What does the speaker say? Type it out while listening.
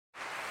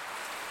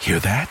Hear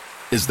that?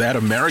 Is that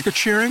America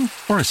cheering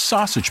or a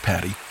sausage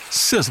patty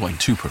sizzling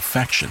to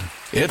perfection?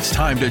 It's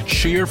time to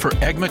cheer for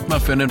Egg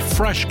McMuffin and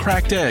fresh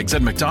cracked eggs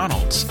at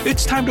McDonald's.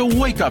 It's time to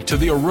wake up to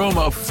the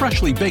aroma of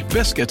freshly baked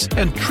biscuits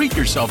and treat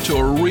yourself to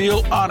a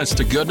real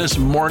honest-to-goodness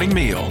morning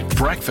meal.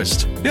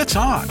 Breakfast, it's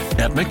on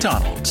at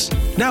McDonald's.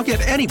 Now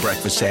get any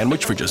breakfast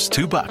sandwich for just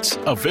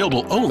 $2.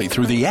 Available only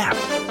through the app.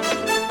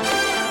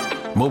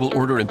 Mobile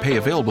order and pay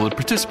available at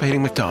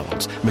participating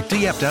McDonald's.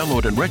 McD app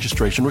download and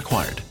registration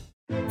required.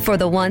 For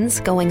the ones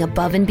going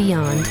above and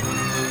beyond.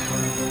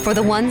 For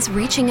the ones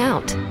reaching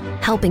out,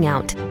 helping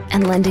out,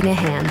 and lending a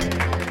hand.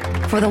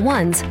 For the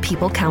ones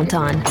people count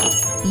on.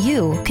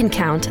 You can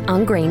count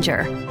on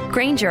Grainger.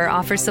 Grainger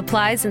offers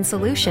supplies and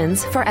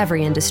solutions for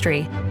every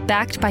industry.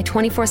 Backed by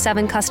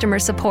 24/7 customer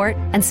support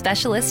and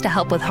specialists to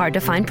help with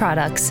hard-to-find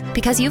products.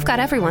 Because you've got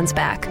everyone's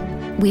back.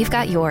 We've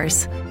got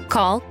yours.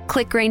 Call,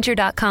 click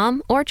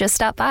Grainger.com, or just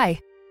stop by.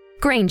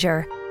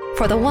 Grainger,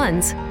 for the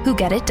ones who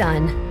get it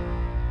done.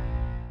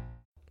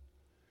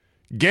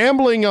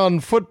 Gambling on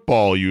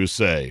football, you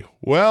say?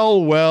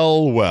 Well,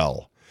 well,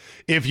 well.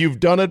 If you've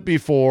done it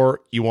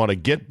before, you want to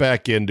get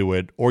back into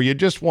it, or you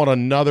just want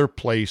another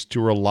place to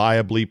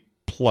reliably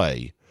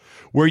play,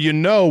 where you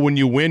know when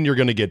you win you're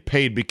going to get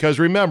paid, because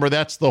remember,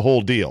 that's the whole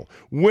deal.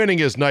 Winning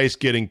is nice,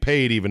 getting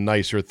paid even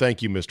nicer.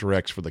 Thank you, Mr.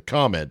 X, for the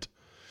comment.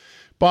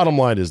 Bottom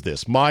line is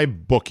this,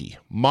 MyBookie,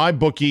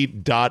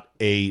 mybookie.ag.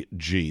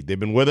 They've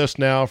been with us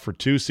now for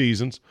 2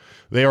 seasons.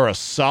 They are a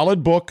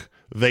solid book.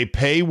 They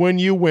pay when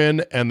you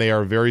win, and they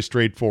are very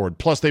straightforward.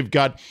 Plus, they've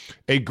got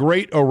a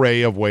great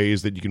array of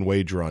ways that you can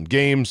wager on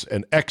games,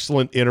 an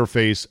excellent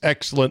interface,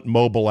 excellent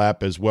mobile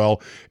app as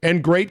well,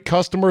 and great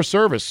customer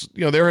service.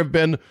 You know, there have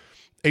been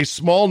a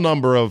small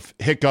number of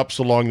hiccups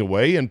along the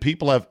way, and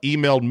people have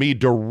emailed me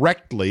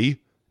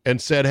directly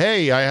and said,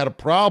 hey, I had a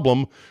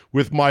problem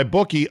with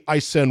MyBookie. I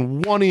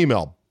send one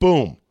email,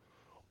 boom,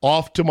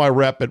 off to my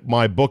rep at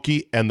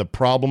MyBookie, and the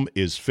problem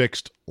is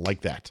fixed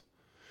like that.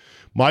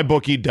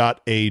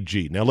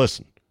 MyBookie.ag. Now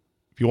listen,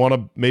 if you want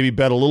to maybe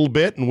bet a little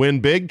bit and win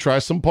big, try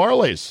some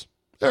parlays.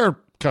 They're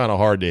kind of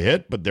hard to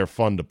hit, but they're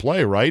fun to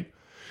play, right?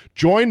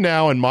 Join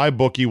now and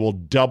MyBookie will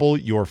double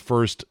your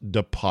first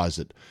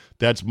deposit.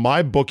 That's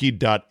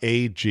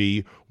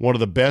MyBookie.ag, one of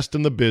the best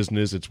in the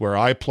business. It's where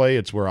I play.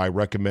 It's where I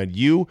recommend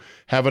you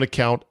have an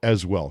account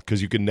as well,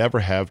 because you can never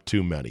have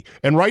too many.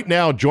 And right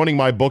now, joining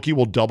MyBookie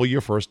will double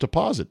your first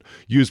deposit.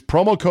 Use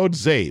promo code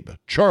ZABE,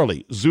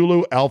 Charlie,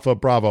 Zulu, Alpha,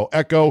 Bravo,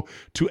 Echo,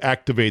 to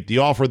activate the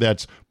offer.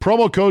 That's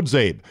promo code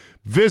ZABE.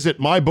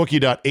 Visit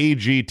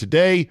MyBookie.ag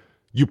today.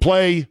 You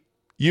play,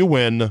 you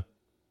win,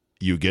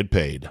 you get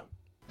paid.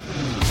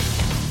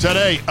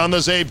 Today on the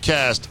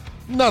CzabeCast,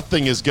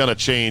 nothing is going to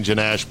change in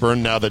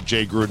Ashburn now that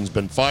Jay Gruden's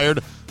been fired.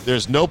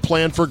 There's no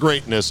plan for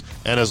greatness,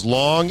 and as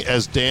long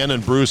as Dan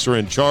and Bruce are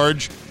in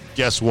charge,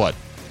 guess what?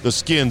 The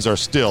Skins are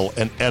still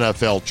an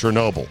NFL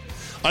Chernobyl.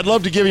 I'd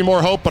love to give you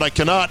more hope, but I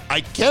cannot. I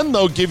can,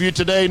 though, give you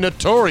today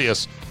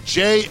Notorious,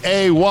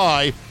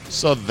 J-A-Y,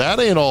 so that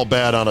ain't all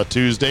bad on a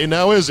Tuesday,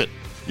 now is it?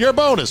 Your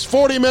bonus,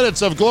 40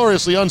 minutes of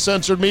gloriously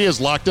uncensored me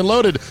is locked and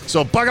loaded,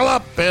 so buckle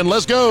up and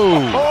let's go.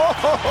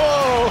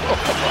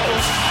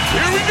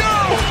 Here we go.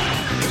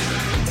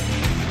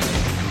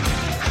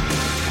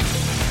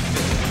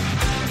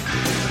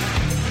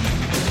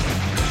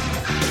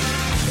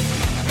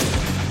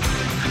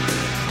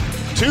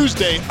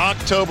 Tuesday,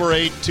 October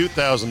 8,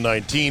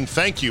 2019.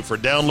 Thank you for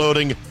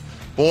downloading.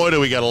 Boy, do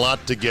we got a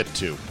lot to get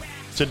to.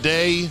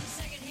 Today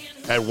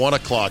at 1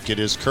 o'clock, it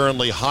is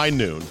currently high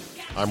noon.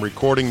 I'm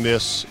recording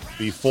this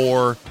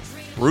before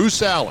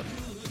Bruce Allen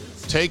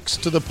takes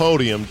to the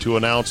podium to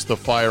announce the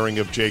firing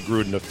of Jay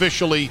Gruden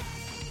officially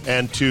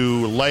and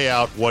to lay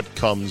out what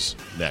comes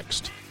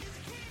next.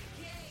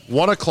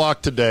 1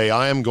 o'clock today,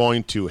 I am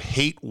going to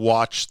hate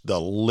watch the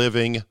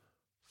living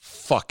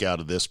fuck out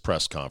of this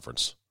press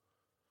conference.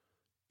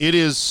 It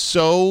is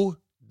so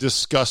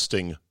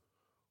disgusting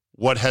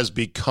what has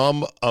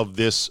become of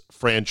this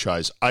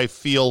franchise. I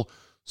feel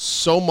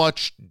so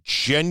much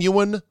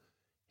genuine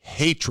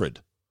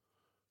hatred.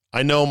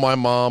 I know my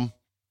mom,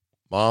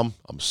 I'm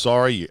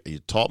sorry, you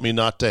taught me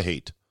not to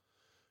hate.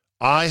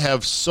 I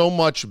have so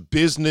much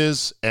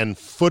business and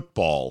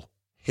football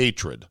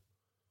hatred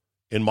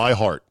in my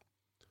heart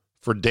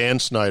for Dan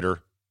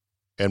Snyder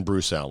and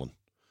Bruce Allen,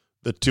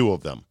 the two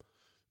of them.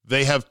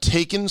 They have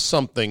taken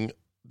something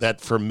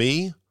that for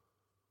me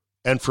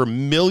and for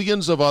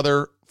millions of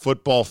other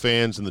football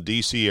fans in the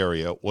D.C.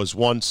 area was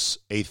once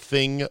a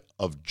thing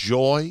of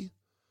joy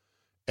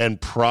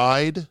and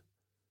pride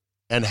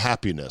and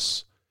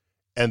happiness,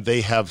 and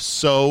they have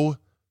so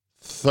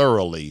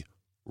thoroughly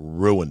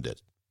ruined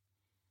it.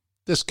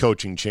 This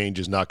coaching change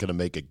is not going to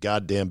make a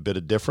goddamn bit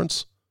of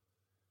difference.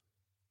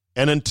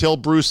 And until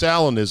Bruce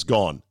Allen is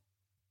gone,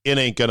 it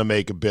ain't going to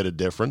make a bit of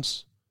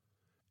difference.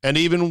 And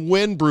even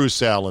when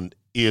Bruce Allen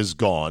is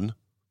gone,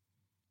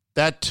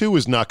 that too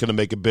is not going to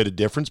make a bit of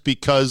difference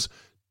because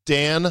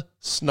Dan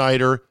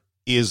Snyder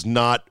is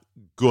not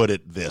good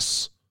at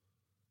this.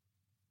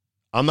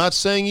 I'm not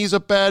saying he's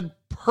a bad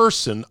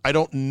person. I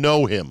don't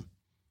know him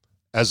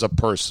as a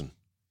person.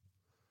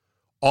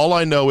 All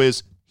I know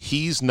is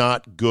he's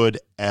not good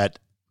at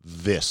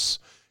this.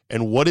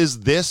 And what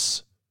is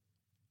this?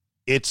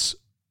 It's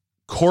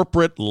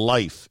corporate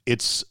life.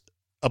 It's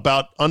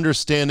about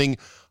understanding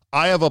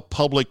I have a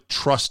public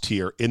trust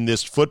here in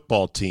this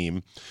football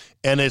team,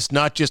 and it's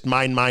not just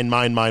mine.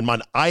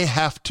 I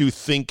have to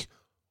think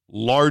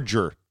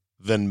larger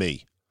than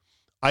me.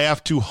 I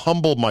have to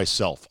humble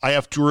myself. I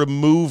have to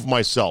remove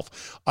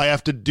myself. I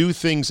have to do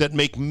things that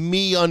make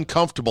me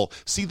uncomfortable.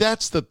 See,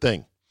 that's the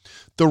thing.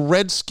 The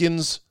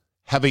Redskins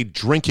have a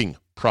drinking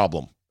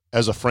problem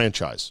as a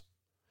franchise,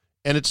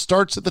 and it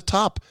starts at the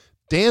top.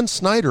 Dan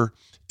Snyder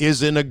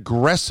is an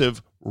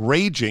aggressive,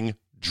 raging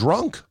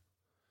drunk.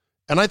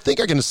 And I think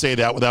I can say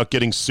that without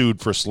getting sued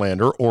for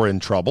slander or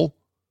in trouble,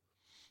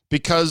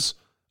 because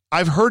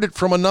I've heard it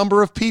from a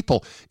number of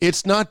people.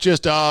 It's not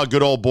just,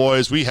 good old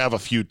boys, we have a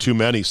few too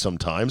many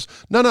sometimes.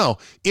 No,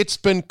 it's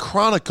been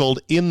chronicled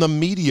in the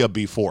media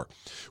before.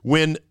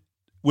 When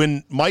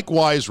Mike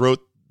Wise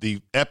wrote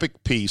the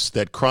epic piece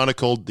that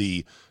chronicled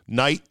the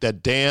night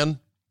that Dan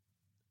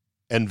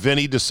and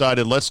Vinny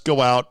decided, let's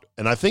go out,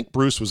 and I think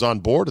Bruce was on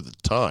board at the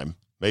time,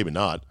 maybe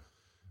not.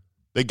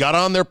 They got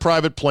on their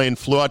private plane,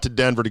 flew out to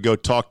Denver to go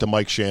talk to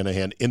Mike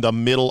Shanahan in the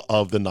middle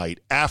of the night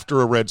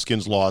after a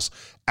Redskins loss,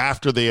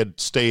 after they had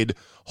stayed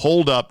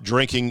holed up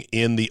drinking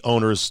in the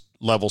owner's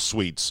level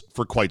suites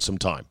for quite some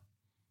time.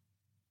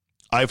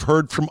 I've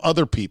heard from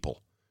other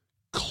people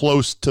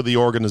close to the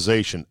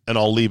organization, and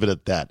I'll leave it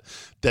at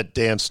that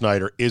Dan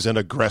Snyder is an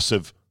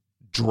aggressive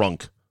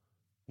drunk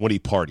when he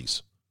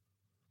parties.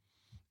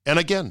 And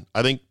again,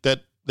 I think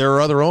that there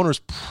are other owners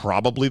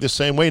probably the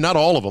same way. Not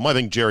all of them. I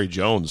think Jerry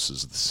Jones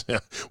is the same.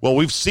 Well,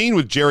 we've seen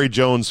with Jerry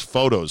Jones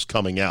photos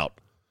coming out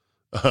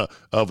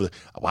of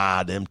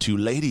them two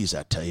ladies,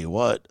 I tell you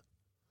what.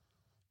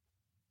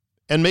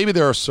 And maybe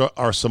there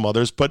are some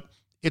others, but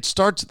it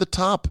starts at the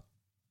top.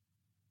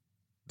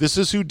 This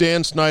is who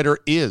Dan Snyder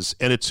is,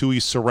 and it's who he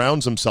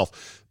surrounds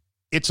himself.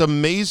 It's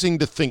amazing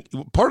to think.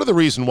 Part of the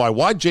reason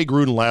why Jay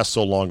Gruden lasts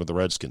so long with the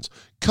Redskins,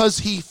 because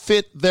he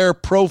fit their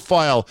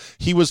profile.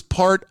 He was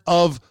part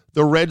of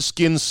the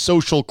Redskins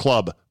social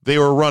club they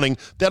were running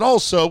that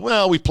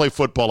also, we play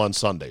football on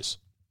Sundays.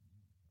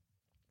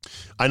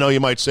 I know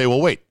you might say,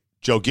 well, wait,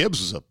 Joe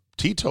Gibbs is a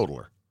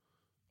teetotaler.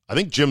 I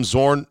think Jim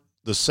Zorn,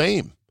 the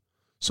same.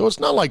 So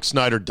it's not like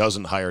Snyder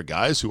doesn't hire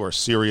guys who are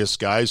serious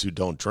guys who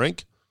don't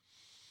drink.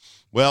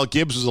 Well,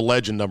 Gibbs was a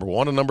legend, number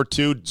one. And number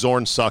two,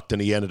 Zorn sucked,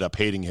 and he ended up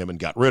hating him and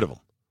got rid of him.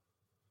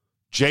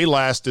 Jay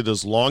lasted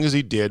as long as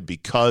he did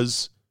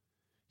because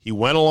he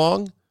went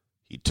along,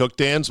 he took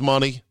Dan's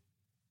money,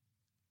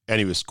 and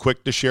he was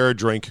quick to share a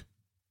drink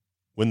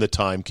when the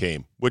time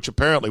came, which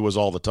apparently was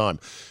all the time.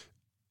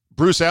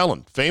 Bruce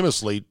Allen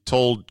famously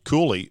told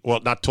Cooley, well,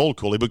 not told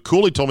Cooley, but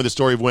Cooley told me the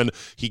story of when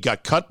he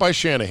got cut by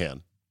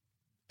Shanahan,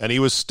 and he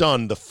was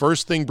stunned. The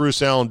first thing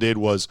Bruce Allen did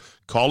was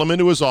call him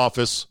into his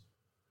office,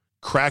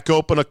 crack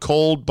open a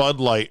cold Bud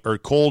Light or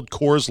cold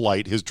Coors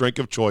Light, his drink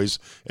of choice,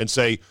 and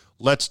say,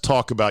 let's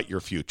talk about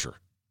your future.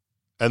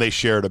 And they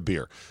shared a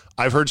beer.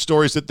 I've heard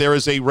stories that there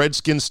is a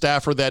Redskins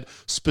staffer that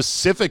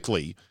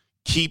specifically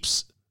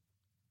keeps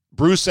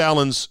Bruce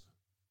Allen's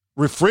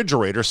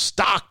refrigerator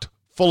stocked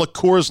full of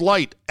Coors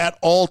Light at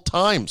all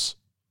times.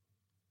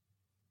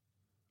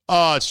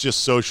 Oh, it's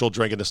just social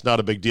drinking. It's not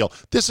a big deal.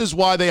 This is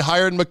why they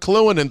hired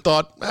McLuhan and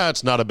thought,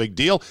 it's not a big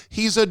deal.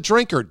 He's a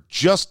drinker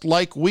just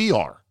like we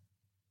are.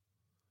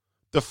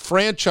 The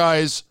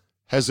franchise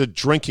has a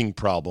drinking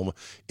problem.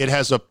 It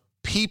has a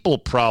people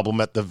problem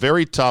at the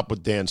very top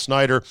with Dan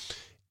Snyder,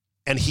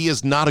 and he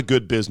is not a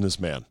good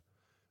businessman.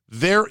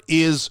 There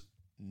is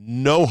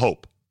no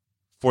hope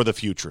for the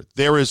future.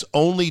 There is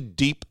only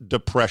deep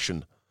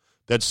depression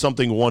that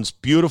something once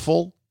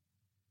beautiful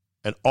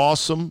and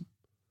awesome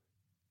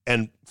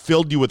and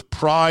filled you with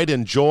pride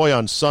and joy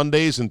on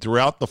Sundays and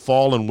throughout the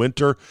fall and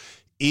winter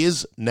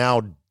is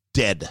now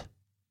dead.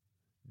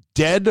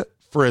 Dead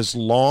for as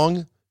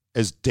long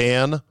as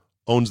Dan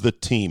owns the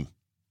team.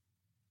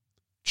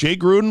 Jay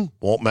Gruden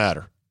won't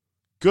matter.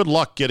 Good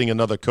luck getting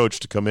another coach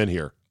to come in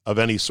here of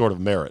any sort of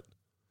merit.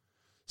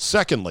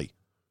 Secondly,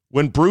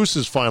 when Bruce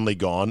is finally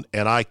gone,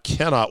 and I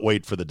cannot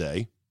wait for the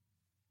day,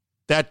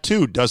 that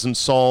too doesn't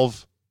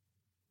solve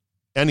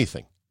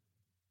anything.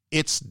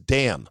 It's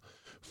Dan.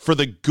 For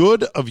the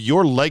good of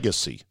your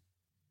legacy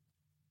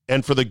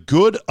and for the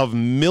good of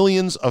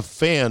millions of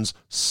fans,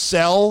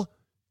 sell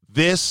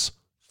this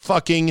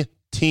fucking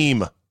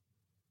team.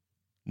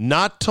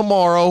 Not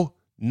tomorrow,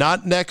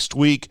 not next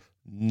week,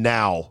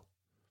 now.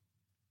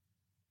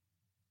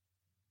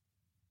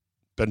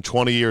 Been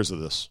 20 years of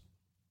this.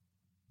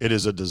 It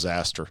is a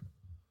disaster.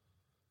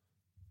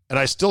 And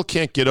I still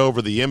can't get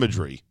over the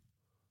imagery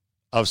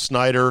of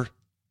Snyder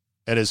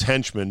and his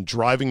henchmen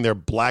driving their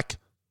black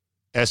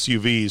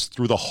SUVs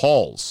through the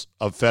halls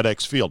of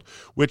FedEx Field,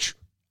 which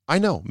I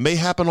know may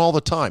happen all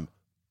the time.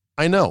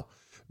 I know.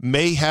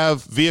 May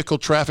have vehicle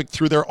traffic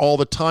through there all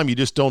the time. You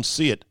just don't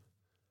see it.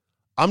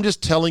 I'm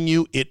just telling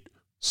you, it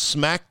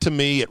smacked to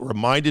me. It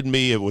reminded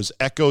me, it was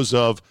echoes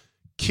of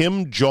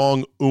Kim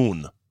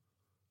Jong-un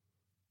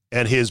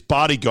and his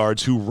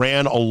bodyguards who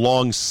ran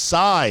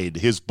alongside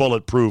his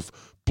bulletproof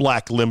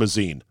black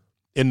limousine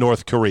in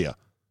North Korea.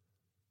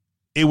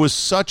 It was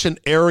such an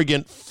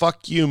arrogant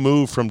fuck you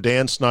move from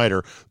Dan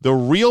Snyder. The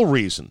real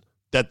reason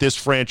that this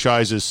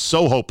franchise is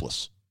so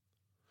hopeless,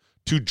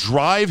 to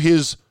drive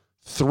his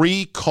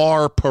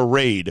 3-car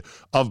parade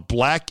of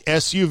black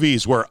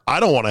SUVs where I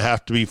don't want to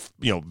have to be,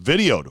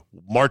 videoed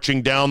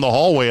marching down the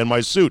hallway in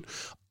my suit.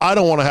 I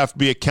don't want to have to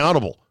be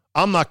accountable.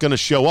 I'm not going to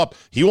show up.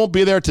 He won't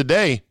be there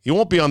today. He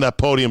won't be on that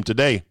podium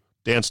today.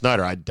 Dan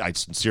Snyder, I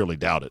sincerely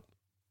doubt it.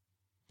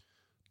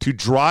 To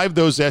drive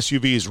those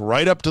SUVs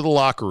right up to the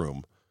locker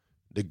room,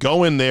 to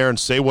go in there and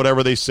say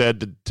whatever they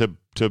said to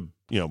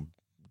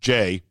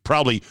Jay,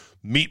 probably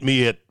meet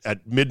me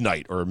at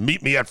midnight or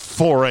meet me at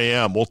 4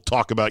 a.m. We'll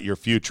talk about your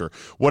future.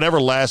 Whatever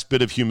last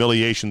bit of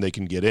humiliation they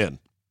can get in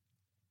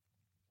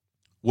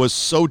was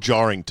so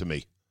jarring to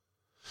me,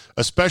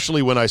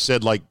 especially when I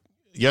said, like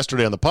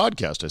yesterday on the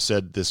podcast, I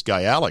said this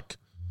guy Alec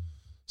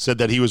said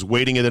that he was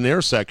waiting at an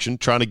intersection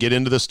trying to get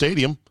into the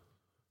stadium,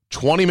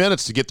 20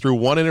 minutes to get through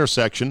one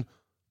intersection.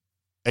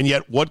 And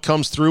yet what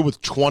comes through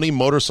with 20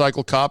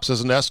 motorcycle cops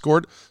as an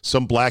escort?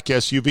 Some black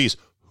SUVs.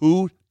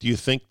 Who do you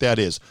think that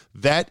is?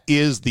 That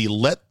is the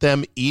let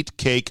them eat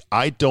cake.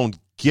 I don't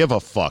give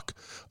a fuck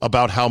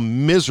about how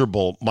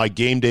miserable my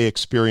game day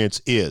experience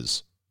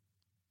is.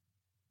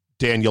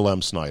 Daniel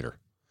M. Snyder.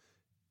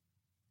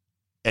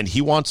 And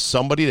he wants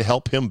somebody to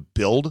help him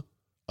build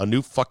a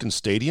new fucking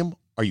stadium?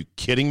 Are you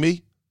kidding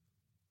me?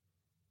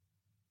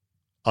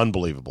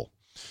 Unbelievable.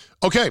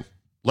 Okay,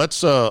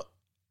 let's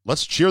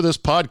cheer this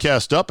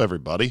podcast up,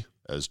 everybody,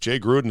 as Jay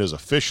Gruden is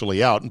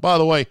officially out. And by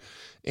the way,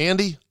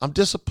 Andy, I'm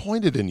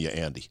disappointed in you,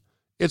 Andy.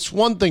 It's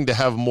one thing to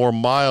have more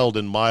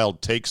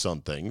mild takes on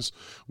things,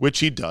 which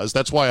he does.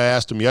 That's why I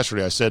asked him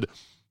yesterday. I said,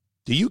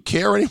 do you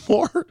care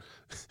anymore?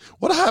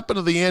 What happened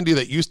to the Andy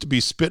that used to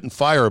be spitting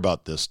fire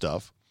about this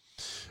stuff?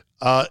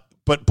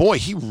 But boy,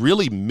 he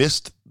really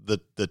missed the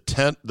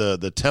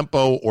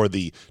tempo, or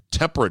the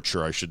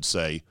temperature, I should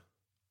say,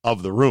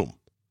 of the room.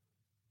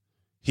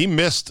 He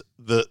missed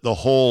the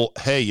whole,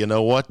 hey, you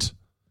know what?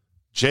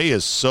 Jay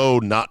is so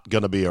not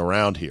going to be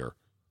around here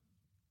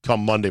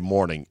come Monday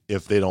morning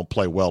if they don't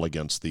play well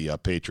against the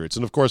Patriots.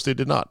 And, of course, they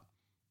did not.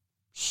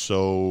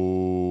 So,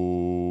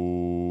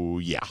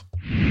 yeah.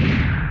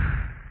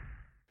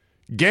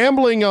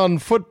 Gambling on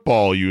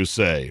football, you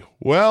say?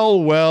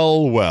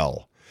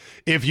 Well.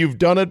 If you've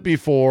done it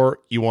before,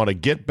 you want to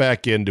get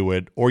back into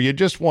it, or you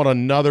just want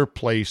another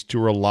place to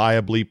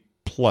reliably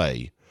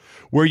play,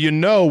 where you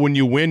know when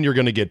you win you're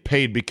going to get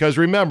paid, because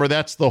remember,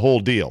 that's the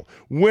whole deal.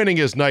 Winning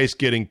is nice,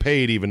 getting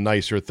paid even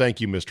nicer. Thank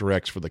you, Mr.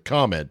 X, for the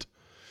comment.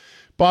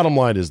 Bottom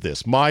line is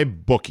this,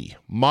 MyBookie,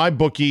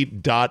 mybookie.ag.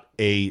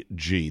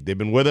 They've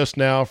been with us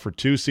now for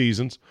 2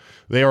 seasons.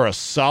 They are a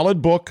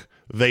solid book.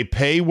 They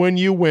pay when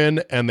you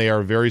win, and they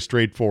are very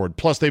straightforward.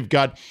 Plus, they've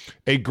got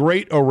a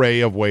great array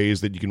of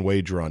ways that you can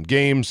wager on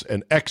games,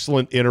 an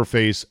excellent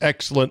interface,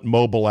 excellent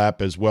mobile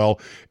app as well,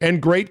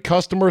 and great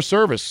customer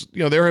service.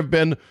 There have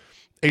been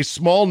a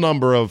small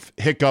number of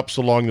hiccups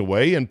along the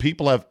way, and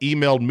people have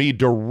emailed me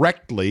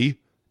directly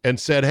and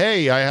said,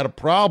 hey, I had a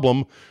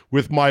problem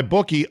with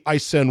MyBookie. I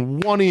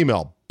send one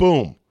email,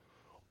 boom,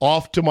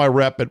 off to my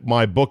rep at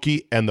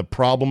MyBookie, and the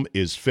problem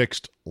is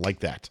fixed like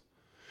that.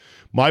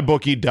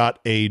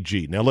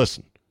 MyBookie.ag. Now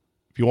listen,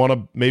 if you want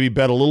to maybe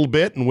bet a little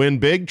bit and win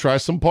big, try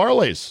some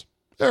parlays.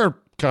 They're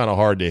kind of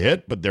hard to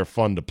hit, but they're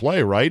fun to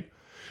play, right?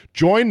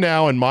 Join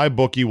now, and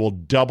MyBookie will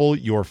double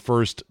your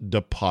first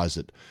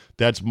deposit.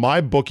 That's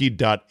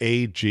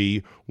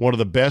mybookie.ag, one of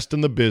the best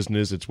in the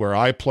business. It's where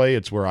I play.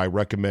 It's where I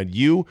recommend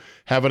you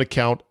have an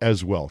account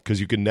as well,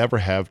 because you can never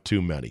have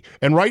too many.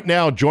 And right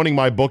now, joining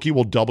MyBookie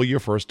will double your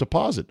first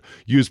deposit.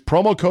 Use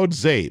promo code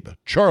ZABE,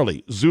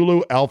 Charlie,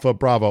 Zulu, Alpha,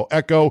 Bravo,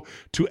 Echo,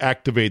 to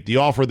activate the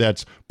offer.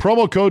 That's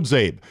promo code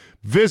ZABE.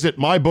 Visit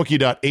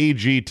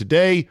mybookie.ag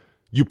today.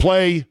 You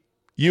play,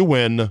 you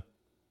win,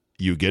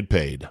 you get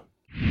paid.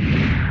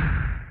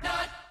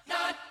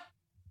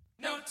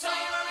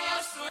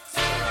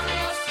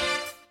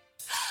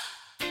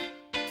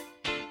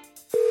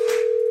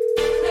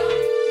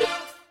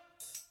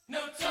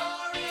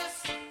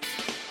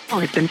 Call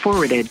has been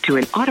forwarded to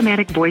an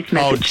automatic voice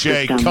message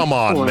Jay, system. come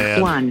on, man.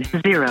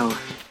 410.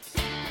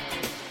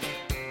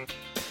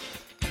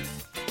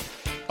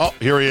 Oh,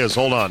 here he is.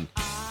 Hold on.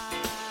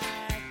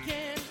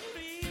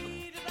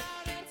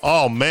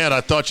 Oh, man,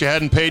 I thought you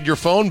hadn't paid your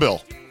phone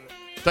bill.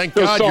 Thank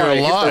God you're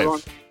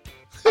alive.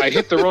 I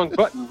hit the wrong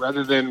button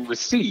rather than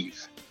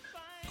receive.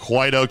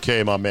 Quite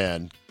okay, my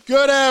man.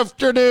 Good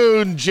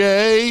afternoon,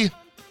 Jay.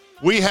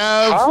 We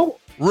have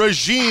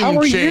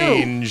regime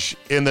change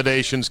in the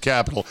nation's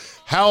capital.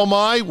 How am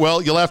I?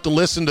 Well, you'll have to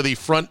listen to the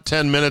front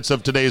 10 minutes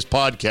of today's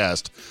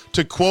podcast.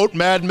 To quote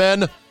Mad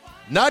Men,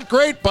 not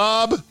great,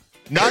 Bob.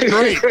 Not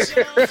great. Wait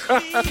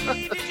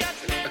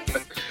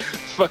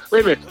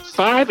a minute.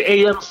 5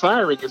 a.m.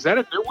 firing. Is that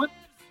a new one?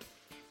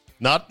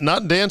 Not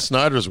in Dan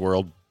Snyder's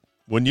world.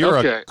 When you're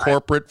a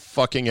corporate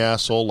fucking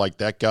asshole like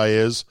that guy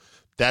is,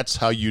 that's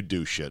how you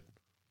do shit.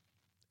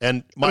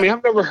 And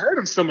I've never heard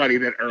of somebody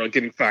that early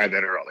getting fired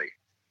that early.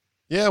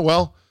 Yeah,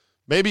 well,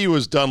 maybe it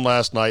was done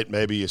last night.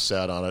 Maybe you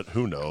sat on it.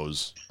 Who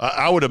knows?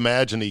 I would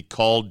imagine he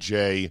called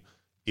Jay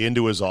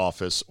into his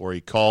office, or he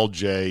called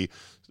Jay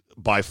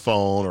by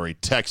phone, or he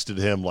texted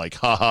him like,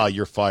 haha,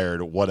 you're fired,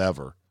 or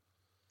whatever.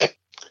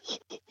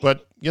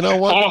 But you know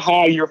what?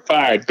 Haha, you're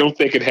fired. Don't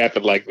think it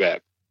happened like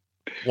that.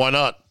 Why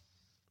not?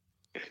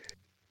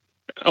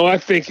 Oh, I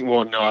think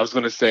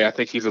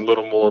he's a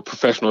little more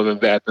professional than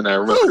that than I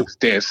remember. It was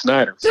Dan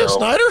Snyder. Dan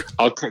Snyder?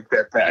 I'll take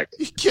that back.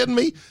 You kidding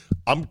me?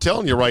 I'm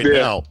telling you right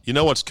now, you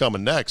know what's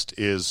coming next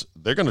is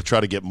they're going to try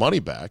to get money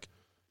back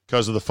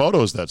because of the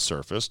photos that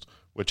surfaced,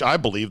 which I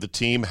believe the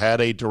team had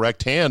a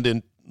direct hand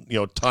in,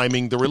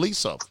 timing the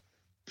release of.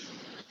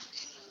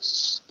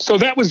 So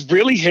that was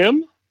really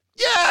him?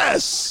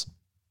 Yes.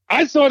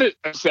 I thought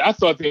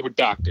they were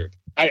doctored.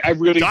 I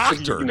really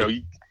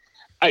doctored.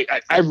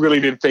 I really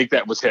didn't think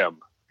that was him.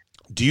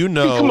 Do you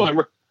know? Come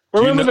on,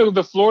 remember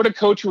the Florida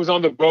coach who was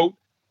on the boat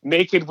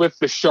naked with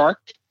the shark?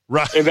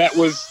 Right, and that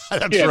was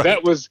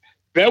right.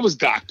 that was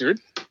doctored.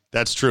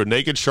 That's true.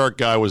 Naked shark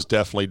guy was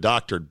definitely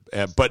doctored.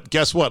 But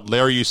guess what?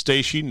 Larry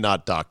Eustace,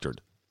 not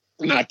doctored.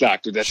 Not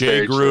doctored. That's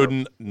Jay very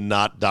Gruden, true.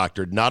 not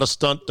doctored. Not a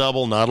stunt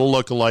double. Not a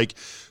lookalike.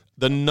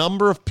 The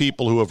number of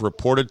people who have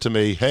reported to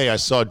me, hey, I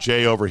saw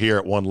Jay over here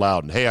at One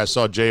Loudon. Hey, I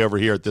saw Jay over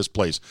here at this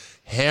place.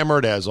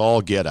 Hammered as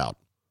all get out.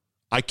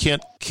 I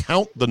can't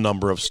count the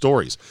number of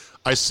stories.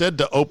 I said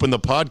to open the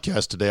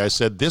podcast today, I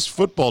said, this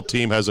football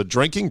team has a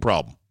drinking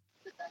problem,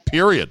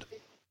 period.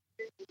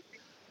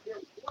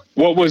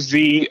 What was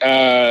the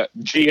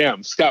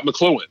GM, Scott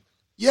McLuhan?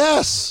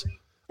 Yes,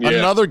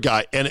 another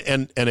guy.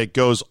 And it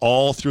goes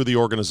all through the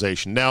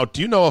organization. Now,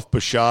 do you know if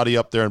Bisciotti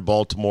up there in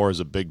Baltimore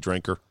is a big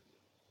drinker?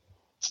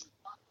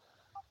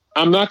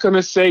 I'm not going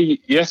to say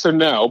yes or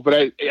no,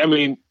 but I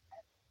mean...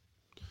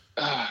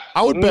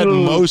 I would bet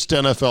most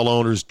NFL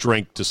owners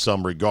drink to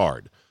some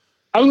regard.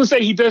 I was going to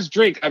say he does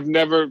drink. I've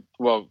never,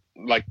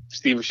 like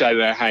Steve Bisciotti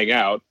and I hang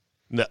out.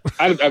 No.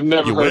 I've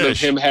never heard of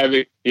him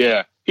having.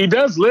 Yeah, he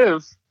does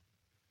live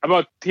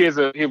one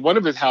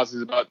of his houses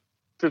is about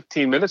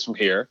 15 minutes from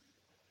here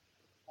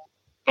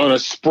on a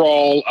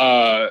sprawling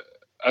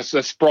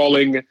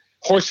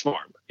horse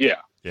farm. Yeah.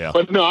 Yeah.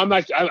 But no, I'm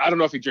not. I don't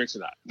know if he drinks or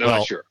not. I'm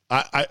not sure.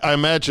 I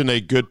imagine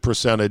a good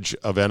percentage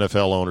of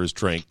NFL owners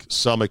drink,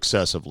 some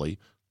excessively.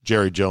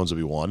 Jerry Jones will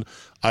be one.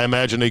 I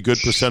imagine a good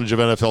percentage of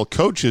NFL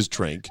coaches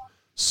drink,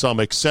 some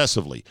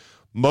excessively.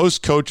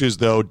 Most coaches,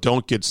 though,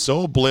 don't get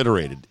so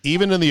obliterated,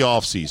 even in the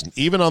offseason,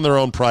 even on their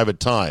own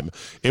private time,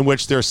 in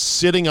which they're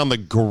sitting on the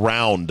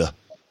ground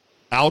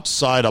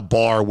outside a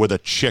bar with a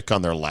chick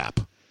on their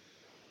lap.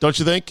 Don't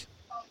you think?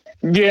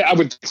 Yeah, I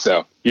would think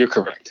so. You're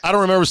correct. I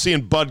don't remember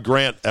seeing Bud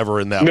Grant ever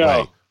in that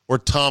way, or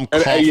Tom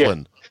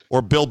Coughlin,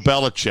 or Bill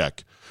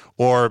Belichick.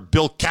 Or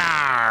Bill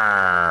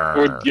Carr.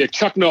 Or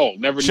Chuck Noll.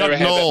 Chuck never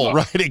Noll,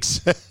 had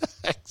that right?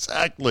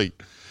 Exactly.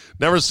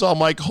 Never saw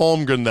Mike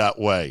Holmgren that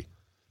way.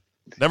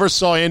 Never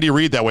saw Andy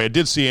Reid that way. I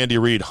did see Andy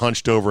Reid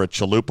hunched over a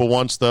chalupa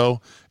once, though,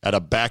 at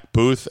a back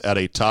booth at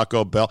a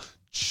Taco Bell.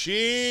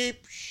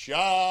 Cheap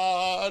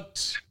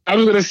shot. I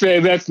was going to say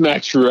that's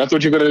not true. I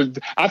thought you were going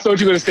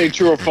to say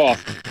true or false.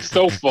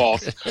 So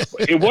false.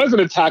 It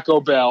wasn't a Taco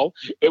Bell.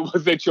 It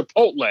was a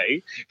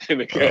Chipotle.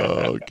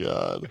 Oh,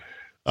 God.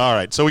 All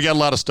right, so we got a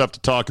lot of stuff to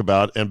talk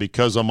about, and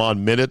because I'm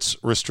on minutes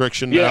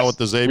restriction now with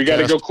the CzabeCast, we got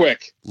to go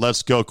quick.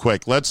 Let's go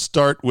quick. Let's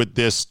start with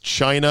this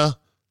China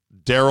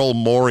Daryl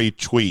Morey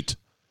tweet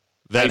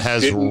that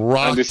has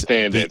rocked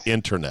the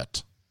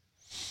internet.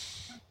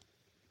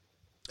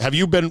 Have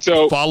you been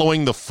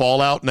following the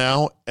fallout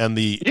now and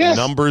the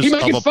numbers? He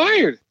might get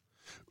fired.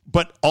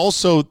 But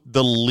also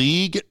the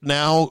league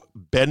now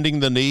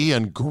bending the knee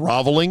and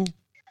groveling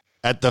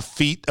at the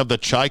feet of the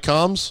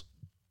Chi-Coms?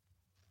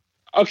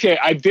 Okay,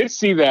 I did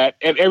see that,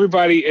 and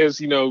everybody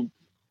is,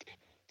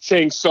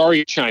 saying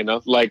sorry, China,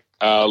 like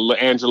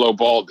Angelo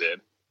Ball did.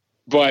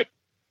 But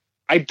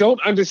I don't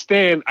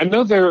understand. I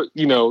know there are,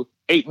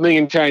 8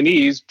 million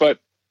Chinese, but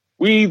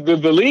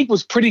the league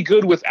was pretty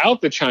good without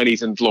the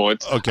Chinese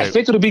influence. Okay, I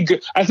think it'll be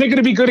good. I think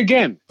it'll be good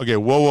again. Okay,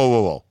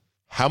 whoa!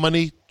 How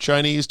many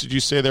Chinese did you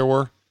say there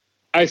were?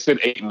 I said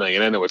 8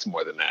 million. I know it's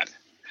more than that.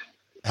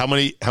 How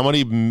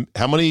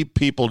many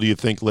people do you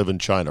think live in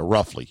China,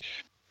 roughly?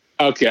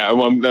 Okay,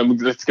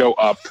 let's go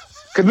up.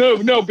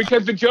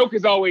 Because the joke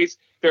is always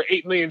there are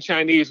 8 million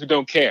Chinese who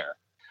don't care.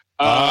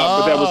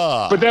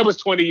 But that was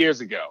 20 years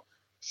ago.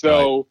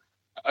 So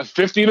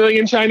 50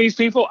 million Chinese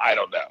people? I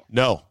don't know.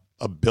 No,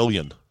 1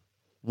 billion.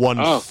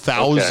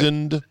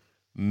 1,000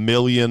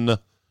 million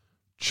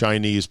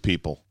Chinese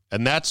people.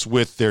 And that's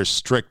with their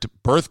strict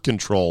birth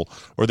control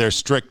or their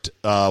strict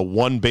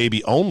one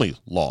baby only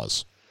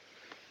laws.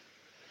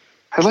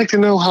 I'd like to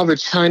know how the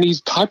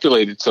Chinese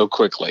populated so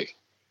quickly.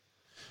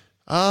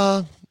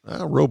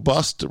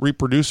 Robust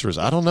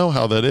reproducers. I don't know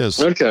how that is.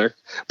 Okay.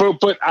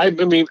 But I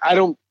mean, I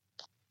don't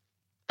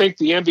think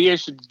the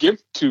NBA should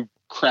give two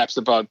craps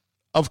about.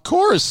 Of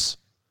course.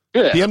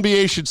 Yeah. The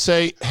NBA should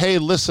say, hey,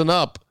 listen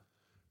up.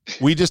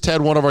 We just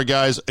had one of our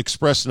guys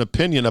express an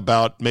opinion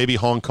about maybe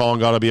Hong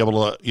Kong ought to be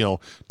able to,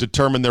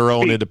 determine their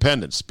own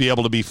independence, be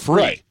able to be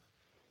free. Right.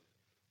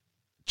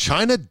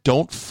 China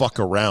don't fuck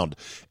around.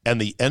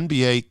 And the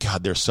NBA,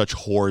 God, they're such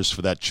whores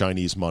for that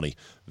Chinese money.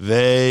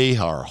 They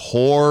are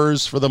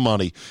whores for the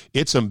money.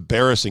 It's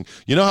embarrassing.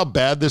 You know how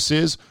bad this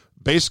is?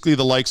 Basically,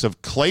 the likes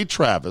of Clay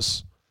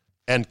Travis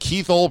and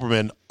Keith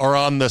Olbermann are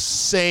on the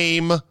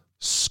same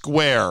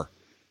square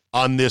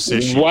on this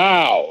issue.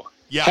 Wow.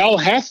 Yeah. Hell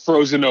has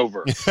frozen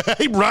over.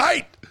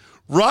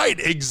 Right,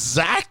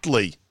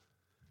 exactly.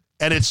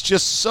 And it's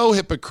just so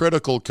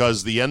hypocritical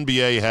because the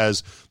NBA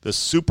has the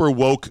super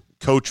woke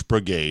coach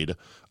brigade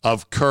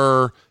of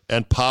Kerr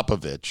and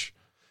Popovich.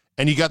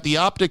 And you got the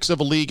optics of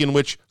a league in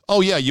which,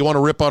 oh, yeah, you want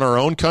to rip on our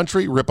own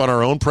country, rip on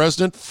our own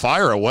president?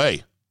 Fire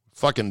away.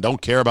 Fucking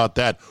don't care about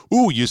that.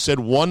 Ooh, you said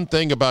one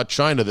thing about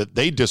China that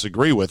they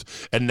disagree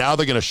with, and now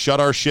they're going to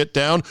shut our shit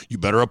down? You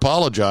better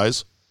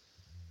apologize.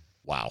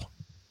 Wow.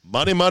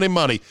 Money, money,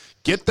 money.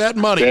 Get that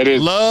money.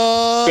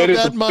 Love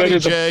that money,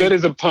 Jay. That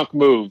is a punk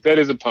move. That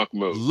is a punk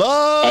move.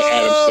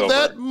 Love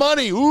that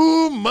money.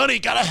 Ooh, money.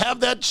 Got to have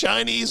that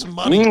Chinese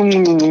money.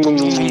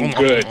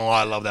 Good. Oh,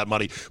 I love that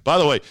money. By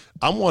the way,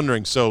 I'm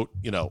wondering, so,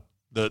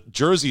 the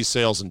jersey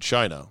sales in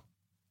China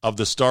of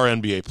the star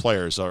NBA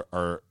players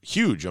are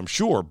huge, I'm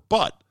sure,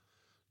 but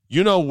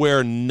you know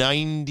where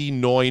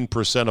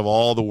 99% of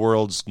all the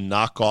world's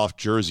knockoff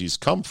jerseys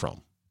come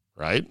from,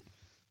 right?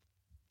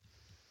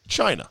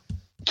 China.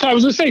 I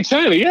was going to say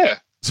China, yeah.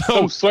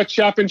 Some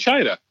sweatshop in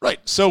China. Right.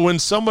 So when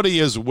somebody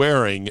is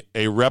wearing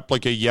a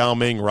replica Yao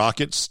Ming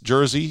Rockets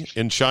jersey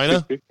in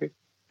China,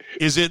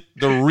 is it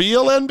the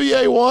real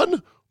NBA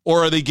one,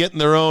 or are they getting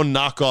their own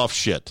knockoff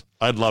shit?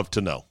 I'd love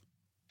to know.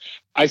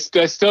 I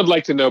still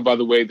like to know, by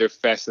the way, their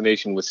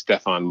fascination with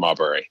Stephon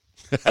Marbury.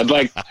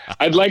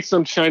 I'd like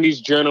some Chinese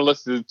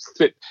journalist to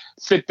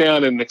sit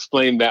down and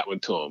explain that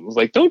one to him. It was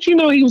like, don't you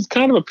know he was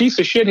kind of a piece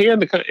of shit here in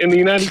the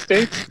United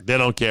States? They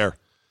don't care.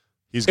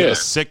 He's got a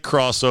sick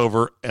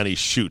crossover, and he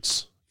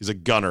shoots. He's a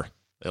gunner.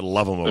 They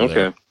love him over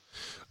there.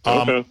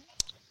 Okay.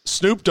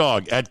 Snoop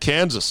Dogg at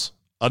Kansas,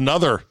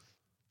 another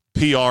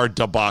PR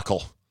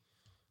debacle.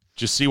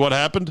 Did you see what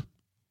happened?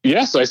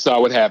 Yes, I saw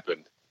what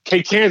happened.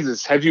 Hey,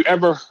 Kansas, have you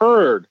ever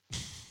heard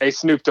a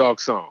Snoop Dogg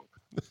song?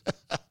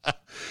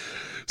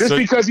 Just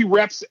because he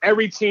reps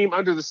every team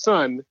under the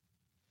sun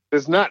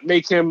does not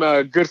make him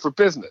good for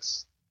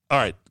business. All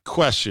right,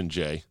 question,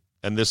 Jay.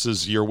 And this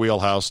is your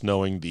wheelhouse,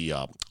 knowing the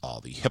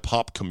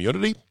hip-hop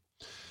community.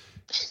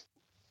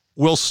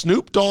 Will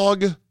Snoop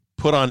Dogg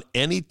put on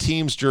any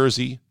team's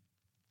jersey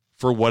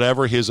for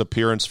whatever his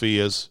appearance fee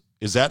is?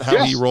 Is that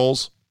how he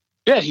rolls?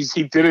 Yeah,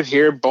 he did it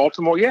here in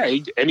Baltimore. Yeah,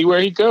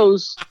 anywhere he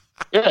goes.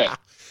 Yeah.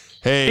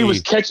 Hey, he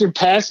was catching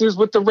passes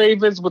with the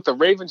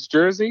Ravens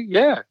jersey.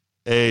 Yeah.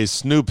 Hey,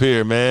 Snoop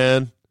here,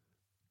 man.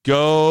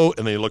 Go.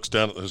 And then he looks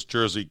down at his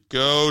jersey.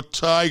 Go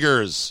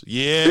Tigers.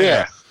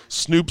 Yeah.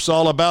 Snoop's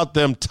all about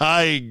them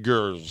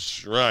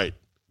Tigers, right?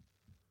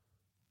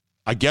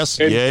 I guess.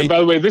 And by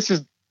the way, this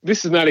is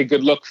not a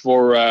good look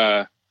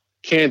for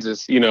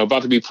Kansas.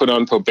 About to be put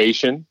on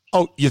probation.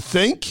 Oh, you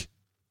think?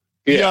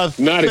 Yeah,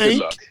 not a good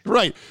look.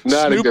 Right,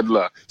 not a good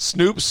look.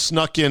 Snoop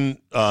snuck in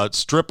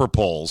stripper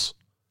poles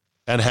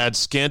and had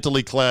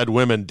scantily clad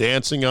women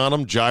dancing on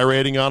them,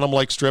 gyrating on them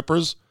like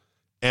strippers.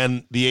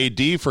 And the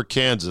AD for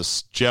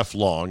Kansas, Jeff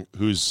Long,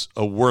 who's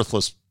a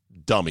worthless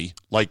dummy,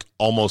 like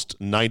almost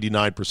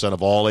 99%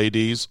 of all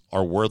ADs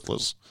are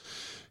worthless.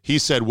 He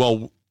said,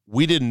 well,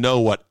 we didn't know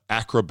what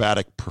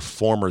acrobatic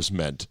performers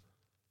meant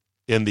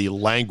in the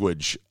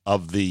language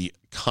of the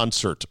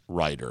concert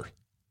writer.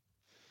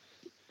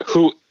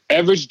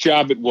 Whoever's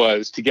job it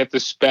was to get the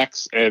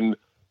specs and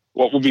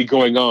what will be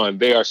going on,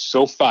 they are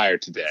so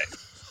fired today.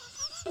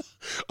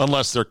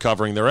 Unless they're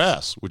covering their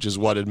ass, which is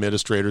what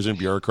administrators and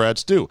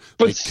bureaucrats do.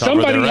 But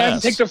somebody has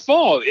to take the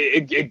fall.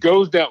 It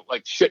goes down,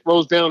 like shit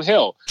rolls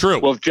downhill. True.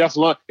 Well, if Jeff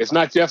Long, it's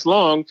not Jeff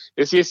Long,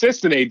 it's the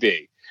assistant AD.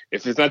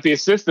 If it's not the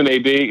assistant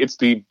AD, it's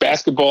the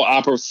basketball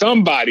opera.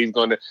 Somebody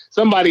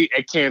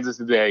at Kansas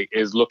today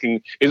is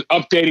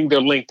updating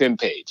their LinkedIn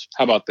page.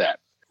 How about that?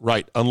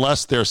 Right.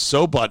 Unless they're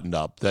so buttoned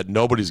up that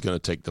nobody's going to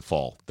take the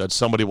fall, that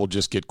somebody will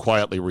just get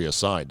quietly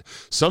reassigned.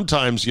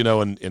 Sometimes,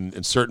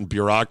 in certain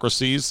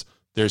bureaucracies,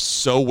 they're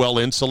so well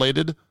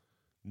insulated,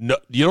 no,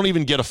 you don't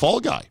even get a fall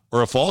guy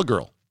or a fall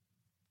girl.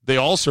 They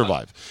all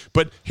survive.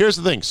 But here's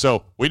the thing.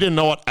 So we didn't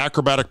know what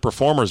acrobatic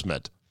performers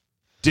meant.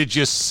 Did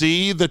you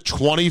see the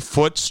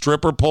 20-foot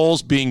stripper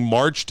poles being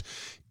marched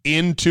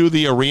into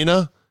the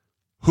arena?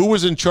 Who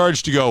was in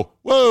charge to go,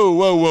 whoa,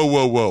 whoa, whoa,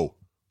 whoa, whoa?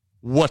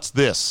 What's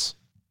this?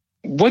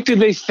 What did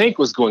they think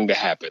was going to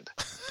happen?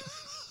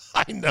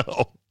 I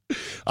know.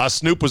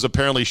 Snoop was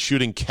apparently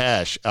shooting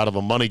cash out of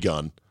a money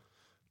gun.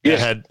 It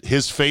had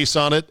his face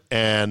on it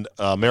and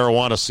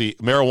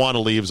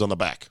marijuana leaves on the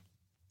back.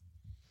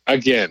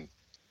 Again,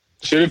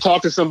 should have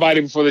talked to somebody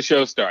before the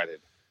show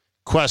started.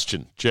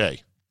 Question,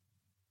 Jay.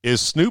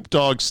 Is Snoop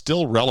Dogg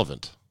still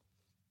relevant?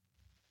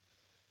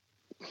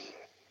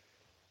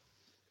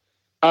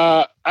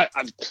 I'll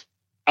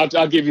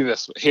I'll give you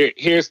this.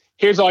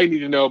 Here's all you need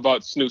to know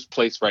about Snoop's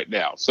place right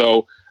now.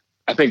 So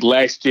I think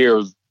last year I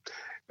was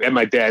at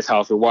my dad's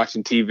house. We're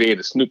watching TV and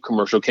a Snoop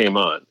commercial came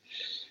on.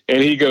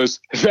 And he goes,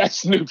 that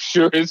Snoop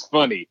sure is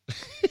funny.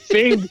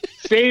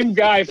 Same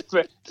guy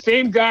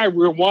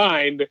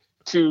rewind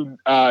to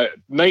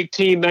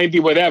 1990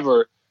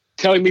 whatever,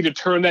 telling me to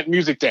turn that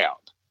music down.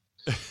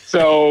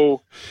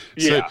 So,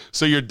 yeah.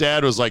 So your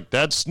dad was like,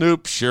 that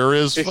Snoop sure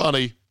is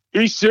funny.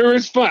 He sure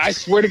is fun. I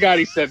swear to God,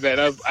 he said that.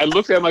 I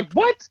looked at him like,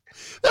 what?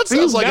 That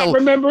sounds like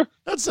remember?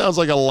 That sounds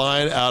like a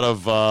line out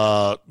of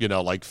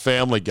like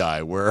Family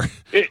Guy, where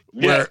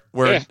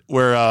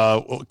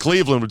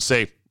Cleveland would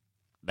say,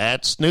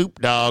 that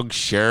Snoop Dogg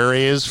sure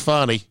is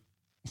funny.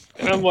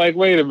 And I'm like,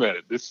 wait a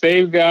minute. The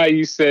same guy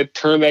you said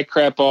turn that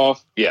crap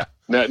off. Yeah.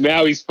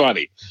 Now he's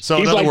funny. So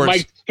he's in other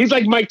words, he's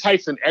like Mike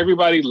Tyson.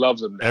 Everybody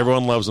loves him now.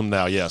 Everyone loves him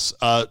now. Yes.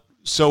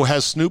 So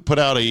has Snoop put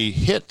out a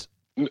hit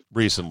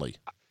recently?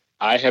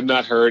 I have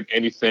not heard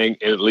anything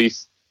in at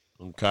least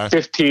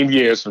 15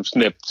 years from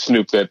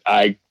Snoop that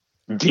I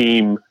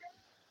deem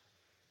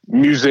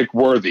music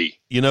worthy.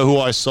 You know who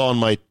I saw on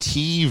my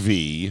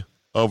TV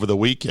over the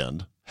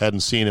weekend?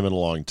 Hadn't seen him in a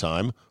long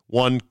time.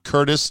 One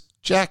Curtis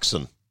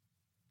Jackson.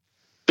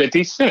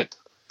 50 Cent.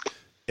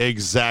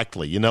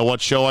 Exactly. You know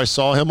what show I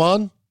saw him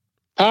on?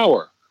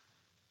 Power.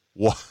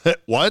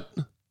 What?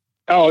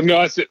 Oh, no,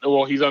 that's it.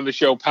 Well, he's on the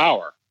show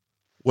Power.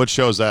 What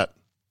show is that?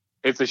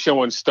 It's a show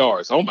on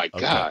Stars. Oh, my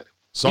God.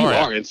 Sorry.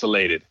 You are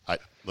insulated.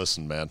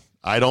 Listen, man.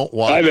 I don't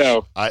watch. I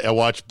know. I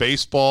watch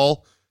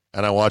baseball,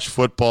 and I watch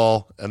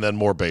football, and then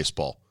more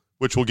baseball,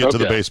 which we'll get to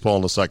the baseball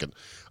in a second.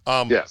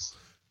 Yes.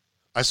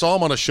 I saw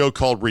him on a show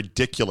called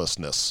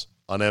Ridiculousness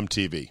on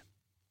MTV.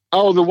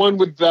 Oh, the one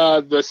with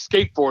the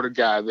skateboarder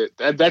guy,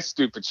 that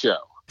stupid show.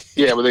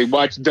 Yeah, where they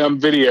watch dumb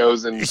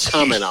videos and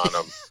comment on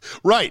them.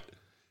 Right.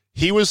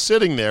 He was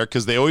sitting there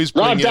because they always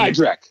bring Rob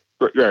Dyrdek.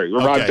 Rob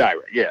Dyrdek,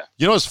 yeah.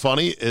 You know what's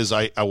funny is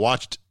I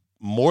watched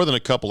more than a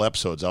couple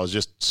episodes. I was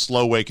just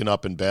slow waking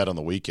up in bed on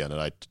the weekend, and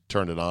I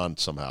turned it on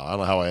somehow. I don't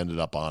know how I ended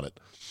up on it.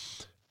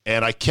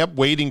 And I kept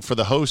waiting for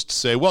the host to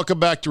say, welcome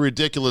back to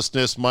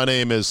Ridiculousness. My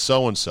name is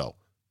so-and-so.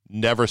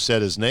 Never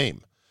said his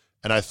name.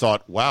 And I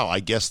thought, wow, I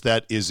guess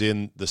that is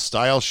in the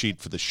style sheet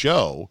for the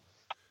show,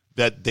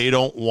 that they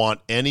don't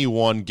want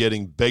anyone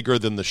getting bigger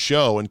than the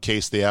show in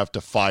case they have to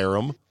fire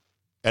him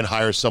and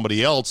hire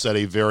somebody else at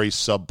a very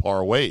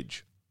subpar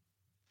wage.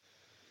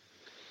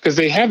 Because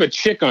they have a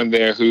chick on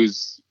there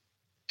who's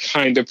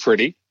kind of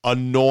pretty.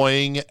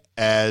 Annoying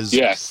as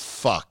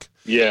fuck.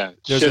 Yeah.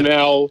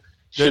 Chanel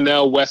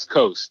West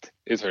Coast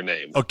is her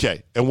name.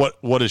 Okay. And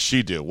what does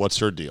she do? What's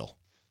her deal?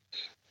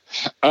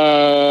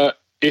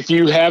 If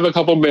you have a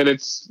couple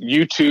minutes,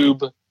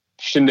 YouTube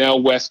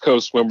Chanel West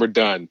Coast when we're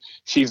done.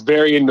 She's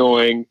very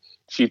annoying.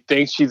 She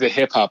thinks she's a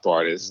hip hop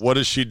artist. What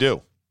does she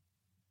do?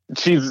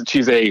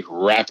 She's a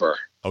rapper.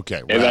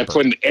 Okay. And I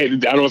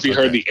don't know if you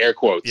heard the air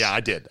quotes. Yeah,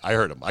 I did. I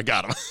heard them. I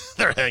got them.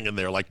 They're hanging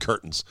there like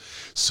curtains.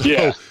 So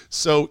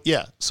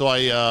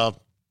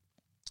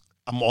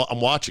I'm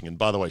watching, and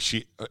by the way,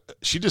 she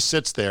just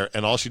sits there,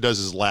 and all she does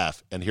is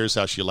laugh. And here's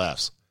how she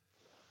laughs.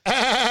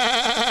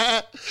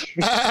 The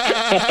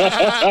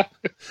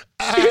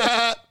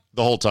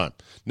whole time.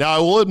 Now, I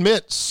will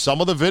admit, some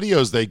of the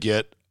videos they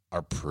get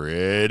are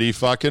pretty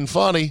fucking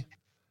funny,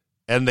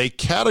 and they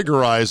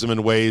categorize them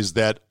in ways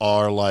that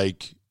are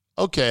like,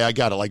 okay, I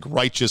got it, like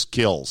righteous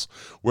kills,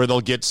 where they'll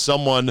get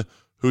someone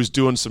who's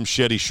doing some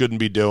shit he shouldn't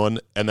be doing,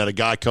 and then a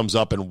guy comes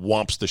up and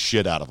whomps the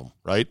shit out of him,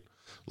 right?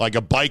 Like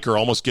a biker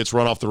almost gets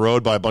run off the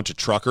road by a bunch of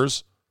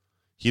truckers.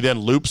 He then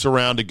loops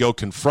around to go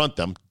confront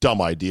them.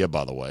 Dumb idea,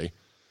 by the way.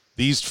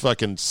 These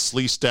fucking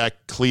sleestack,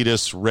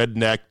 Cletus,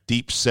 redneck,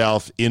 deep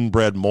south,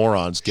 inbred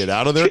morons get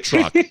out of their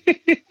truck.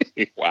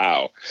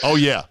 Wow. Oh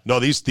yeah. No,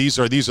 these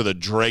are the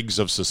dregs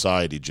of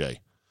society, Jay.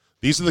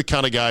 These are the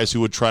kind of guys who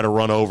would try to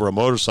run over a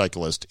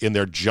motorcyclist in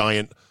their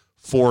giant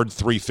Ford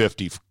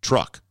 350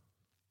 truck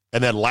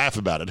and then laugh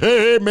about it.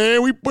 Hey,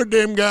 man, we put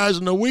them guys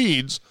in the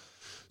weeds.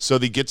 So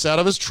he gets out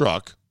of his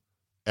truck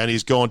and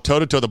he's going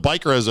toe-to-toe. The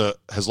biker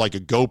has like a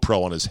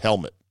GoPro on his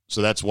helmet.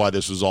 So that's why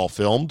this was all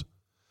filmed.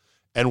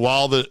 And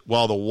while the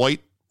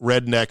white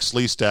redneck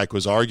sleestack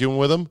was arguing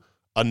with him,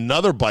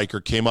 another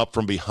biker came up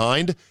from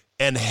behind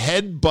and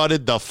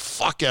head-butted the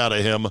fuck out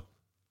of him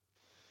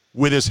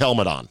with his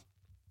helmet on.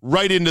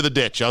 Right into the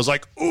ditch. I was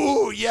like,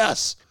 ooh,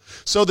 yes.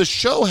 So the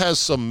show has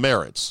some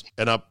merits,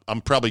 and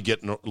I'm probably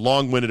getting a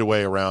long-winded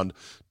way around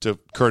to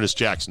Curtis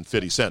Jackson,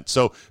 50 Cent.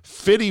 So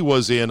 50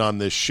 was in on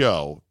this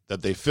show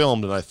that they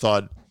filmed, and I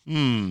thought,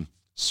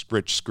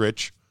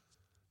 scritch.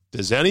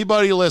 Does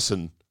anybody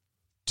listen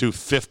to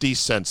 50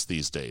 Cent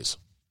these days?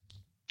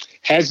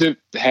 Hasn't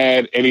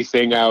had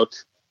anything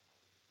out.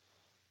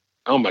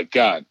 Oh, my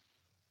God.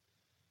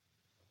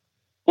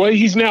 Well,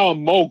 he's now a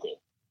mogul.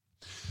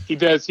 He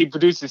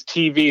produces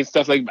TV and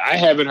stuff like that. I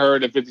haven't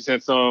heard a 50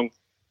 Cent song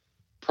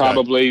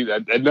probably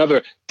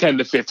another 10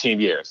 to 15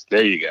 years.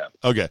 There you go.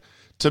 Okay.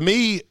 To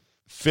me,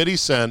 50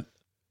 Cent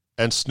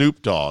and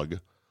Snoop Dogg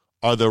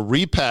are the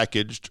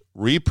repackaged,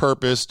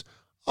 repurposed,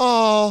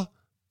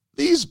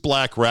 these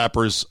black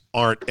rappers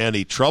aren't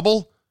any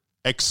trouble.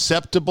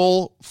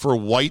 Acceptable for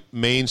white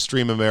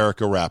mainstream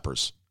America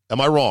rappers. Am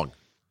I wrong?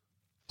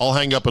 I'll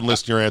hang up and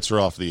listen to your answer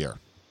off the air.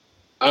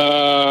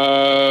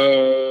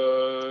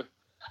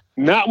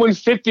 Not when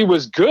 50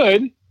 was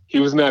good. He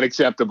was not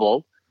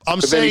acceptable.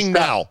 I'm saying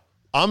now.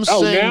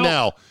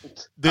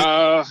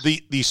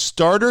 The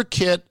starter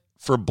kit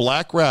for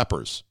black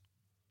rappers,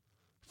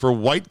 for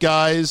white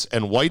guys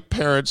and white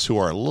parents who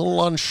are a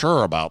little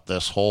unsure about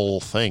this whole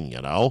thing,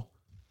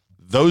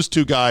 those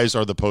two guys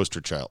are the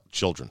poster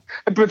children.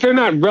 But they're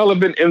not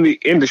relevant in the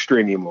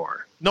industry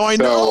anymore. No, I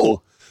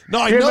know. No,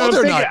 I know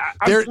they're not.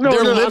 They're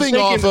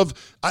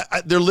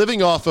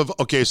living off of.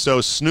 Okay, so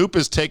Snoop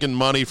is taking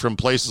money from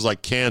places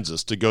like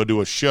Kansas to go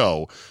do a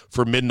show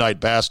for Midnight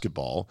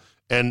Basketball,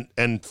 and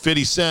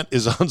 50 Cent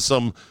is on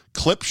some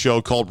clip show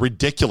called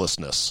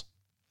Ridiculousness.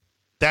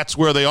 That's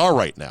where they are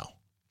right now.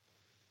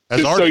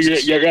 As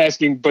artists. So you're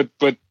asking, but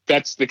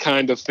that's the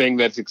kind of thing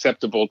that's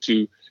acceptable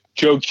to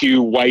Joe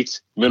Q,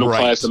 white,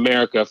 middle-class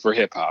America for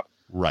hip-hop.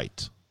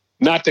 Right.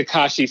 Not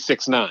Tekashi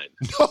 6ix9ine.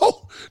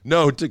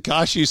 No,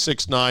 Tekashi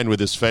 6ix9ine with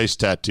his face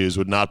tattoos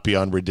would not be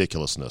on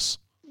Ridiculousness.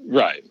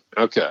 Right.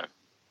 Okay.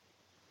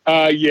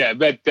 Yeah,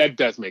 that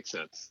does make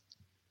sense.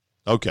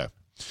 Okay.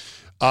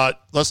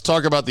 Let's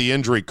talk about the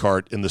injury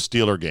cart in the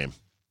Steeler game.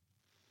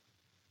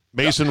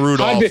 Mason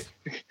Rudolph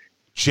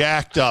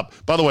jacked up.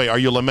 By the way, are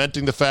you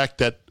lamenting the fact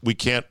that we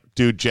can't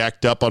do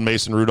jacked up on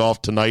Mason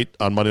Rudolph tonight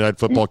on Monday Night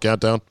Football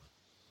Countdown?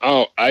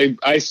 Oh,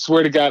 I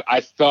swear to God, I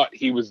thought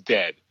he was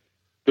dead.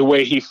 The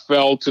way he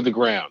fell to the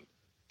ground.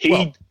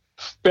 He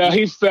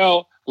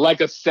fell like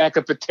a sack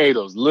of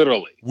potatoes,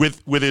 literally.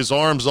 With his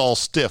arms all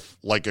stiff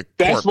like a corpse.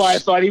 That's why I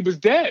thought he was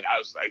dead. I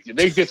was like,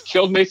 they just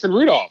killed Mason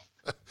Rudolph.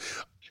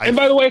 And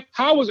by the way,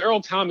 how was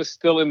Earl Thomas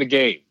still in the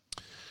game?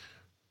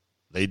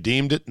 They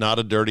deemed it not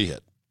a dirty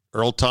hit.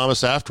 Earl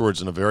Thomas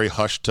afterwards, in a very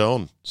hushed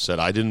tone, said,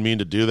 I didn't mean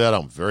to do that.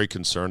 I'm very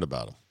concerned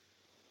about him.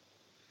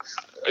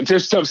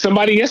 There's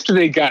somebody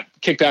yesterday got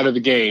kicked out of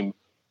the game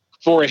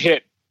for a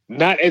hit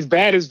not as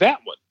bad as that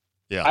one.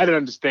 Yeah. I don't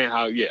understand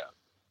how,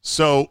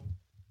 So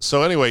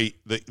anyway,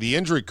 the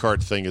injury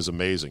cart thing is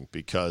amazing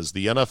because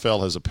the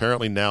NFL has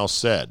apparently now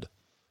said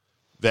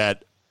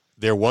that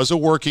there was a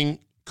working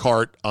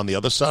cart on the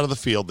other side of the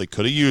field. They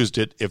could have used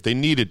it if they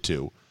needed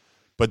to,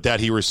 but that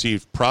he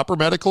received proper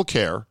medical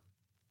care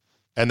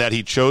and that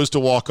he chose to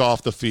walk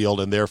off the field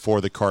and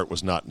therefore the cart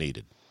was not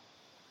needed.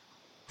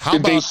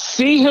 Did they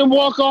see him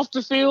walk off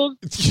the field?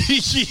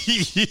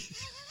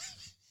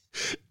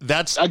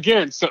 That's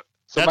again.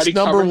 Somebody that's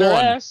number covering their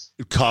one. Ass.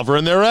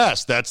 Covering their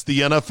ass. That's the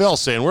NFL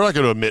saying we're not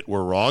going to admit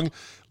we're wrong.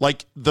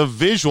 Like the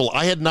visual,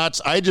 I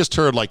just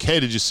heard like, hey,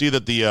 did you see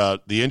that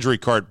the injury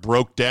cart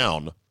broke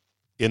down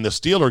in the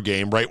Steeler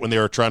game right when they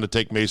were trying to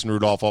take Mason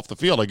Rudolph off the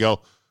field? I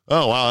go,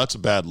 oh wow, that's a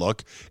bad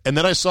look. And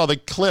then I saw the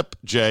clip,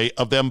 Jay,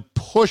 of them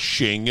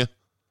pushing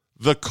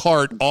the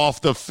cart off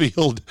the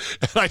field,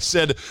 and I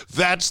said,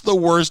 that's the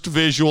worst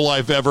visual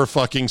I've ever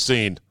fucking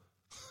seen.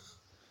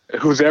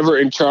 Who's ever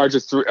in charge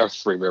of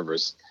Three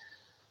Rivers?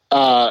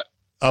 Of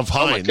Hines.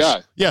 Oh my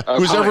God. Yeah,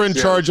 who's ever in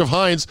charge of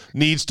Hines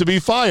needs to be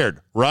fired,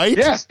 right?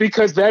 Yes,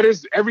 because that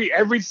is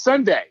every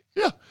Sunday.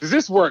 Yeah. Does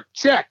this work?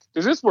 Check.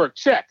 Does this work?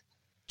 Check.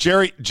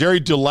 Jerry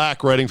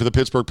Dulac, writing for the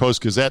Pittsburgh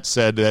Post-Gazette,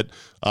 said that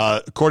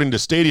according to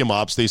Stadium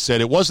Ops, they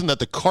said it wasn't that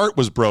the cart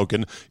was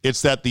broken,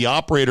 it's that the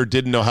operator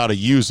didn't know how to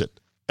use it.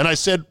 And I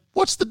said,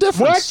 what's the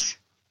difference? What?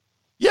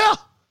 Yeah.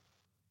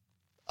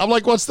 I'm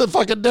like, what's the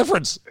fucking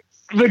difference?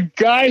 The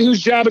guy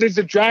whose job it is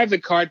to drive the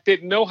cart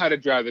didn't know how to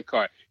drive the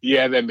cart.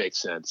 Yeah, that makes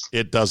sense.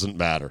 It doesn't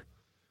matter.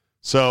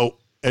 So,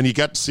 and he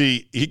got to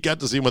see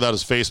him without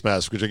his face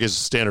mask, which I guess is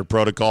standard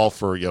protocol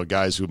for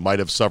guys who might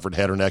have suffered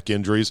head or neck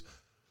injuries.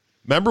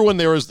 Remember when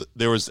there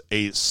was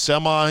a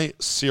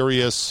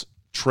semi-serious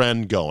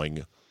trend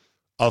going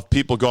of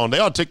people going, they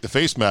ought to take the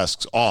face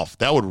masks off.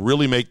 That would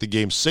really make the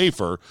game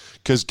safer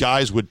because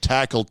guys would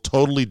tackle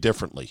totally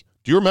differently.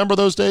 Do you remember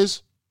those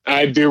days?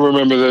 I do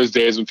remember those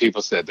days when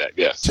people said that,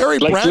 yes. Terry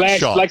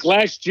Bradshaw. Like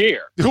last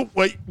year.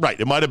 Wait, right.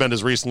 It might have been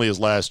as recently as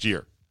last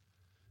year.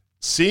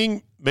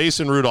 Seeing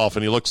Mason Rudolph,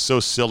 and he looked so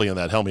silly in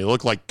that helmet. He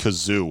looked like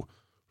Kazoo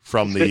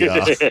from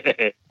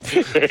the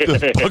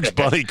Bugs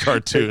Bunny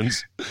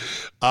cartoons.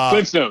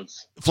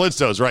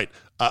 Flintstones, right.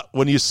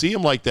 When you see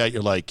him like that,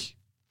 you're like,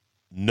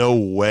 no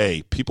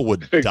way. People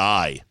would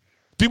die.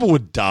 People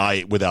would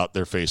die without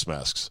their face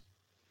masks.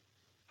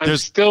 I'm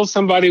still sure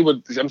somebody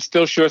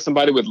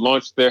would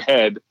launch their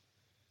head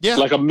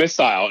like a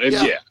missile.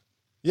 And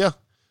yeah.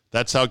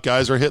 That's how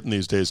guys are hitting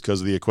these days because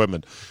of the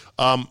equipment.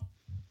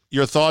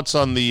 Your thoughts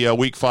on the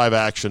Week 5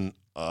 action?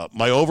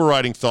 My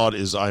overriding thought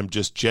is I'm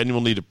just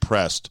genuinely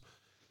depressed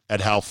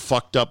at how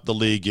fucked up the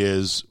league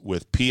is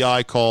with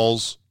PI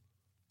calls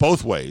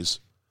both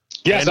ways.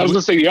 Yes, I was going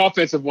to say the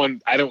offensive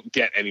one I don't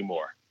get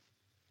anymore.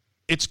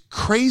 It's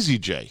crazy,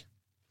 Jay.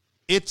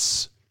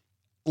 It's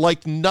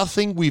like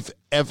nothing we've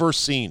ever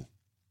seen.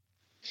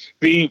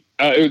 There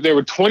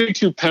were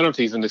 22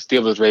 penalties in the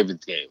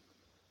Steelers-Ravens game.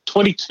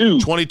 22.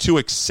 22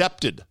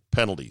 accepted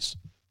penalties.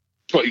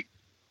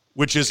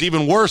 which is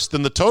even worse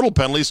than the total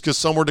penalties because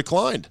some were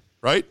declined,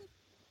 right?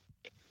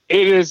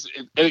 It is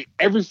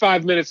every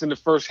 5 minutes in the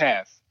first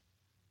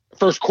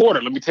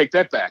quarter. Let me take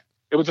that back.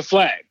 It was a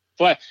flag.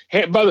 By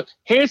the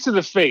hands to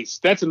the face.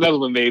 That's another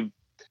one they've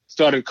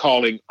started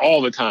calling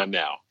all the time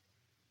now.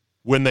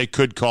 When they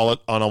could call it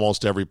on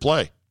almost every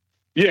play.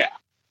 Yeah,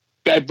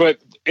 but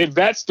if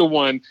that's the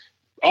one,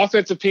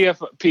 offensive PI,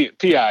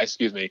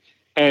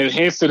 and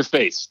hands to the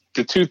face,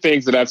 the two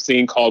things that I've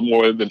seen called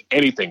more than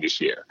anything this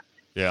year.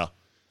 Yeah,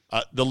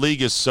 the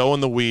league is so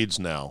in the weeds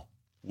now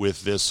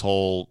with this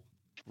whole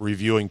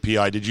reviewing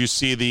PI. Did you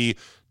see the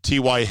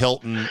T.Y.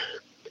 Hilton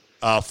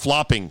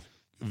flopping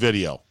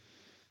video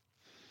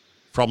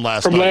from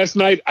last night? Last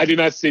night, I did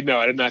not see. No,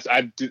 I did not.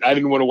 I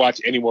didn't want to watch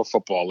any more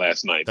football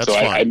last night, That's so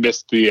fine. I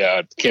missed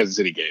the Kansas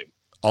City game.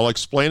 I'll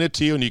explain it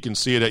to you, and you can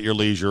see it at your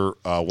leisure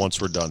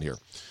once we're done here.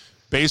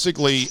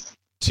 Basically,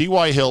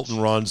 T.Y. Hilton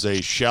runs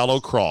a shallow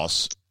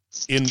cross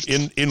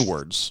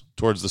inwards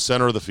towards the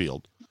center of the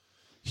field.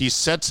 He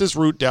sets his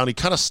route down. He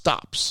kind of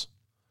stops.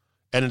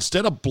 And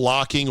instead of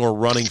blocking or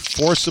running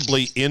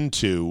forcibly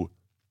into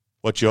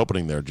what you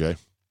opening there, Jay?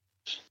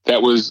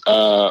 That was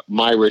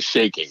Myra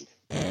shaking.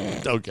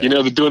 Okay. You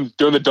know, doing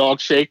the dog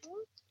shake?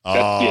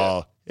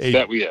 Oh,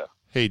 yeah.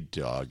 Hey,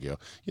 dog. Yeah.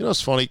 You know,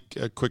 it's funny.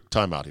 Quick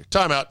timeout here.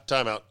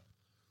 Timeout.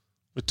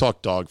 We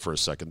talk dog for a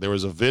second. There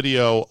was a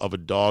video of a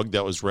dog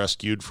that was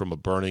rescued from a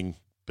burning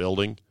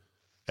building,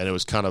 and it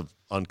was kind of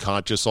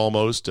unconscious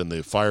almost, and the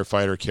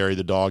firefighter carried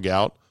the dog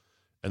out.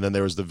 And then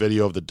there was the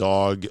video of the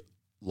dog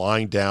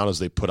lying down as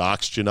they put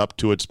oxygen up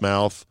to its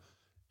mouth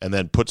and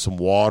then put some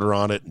water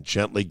on it and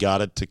gently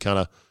got it to kind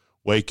of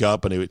wake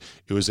up, and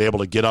it was able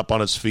to get up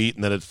on its feet,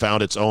 and then it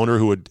found its owner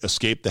who had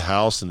escaped the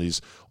house, and he's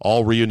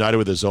all reunited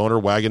with his owner,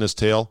 wagging his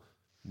tail.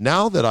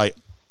 Now that I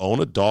own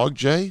a dog,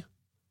 Jay,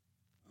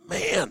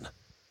 man,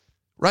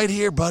 right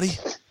here, buddy.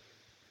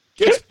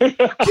 Gets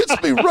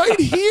me right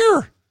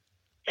here.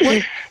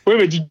 Wait a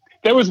minute.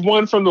 There was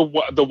one from the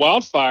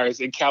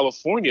wildfires in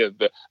California.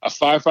 A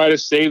firefighter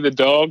saved the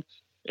dog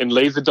and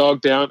lays the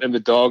dog down, and the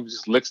dog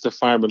just licks the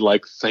fireman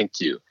like, thank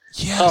you.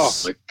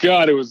 Yes. Oh, my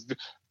God. It was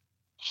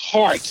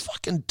heart.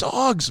 Fucking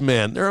dogs,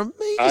 man. They're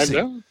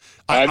amazing.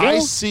 I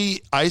know.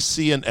 I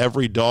see in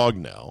every dog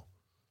now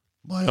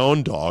my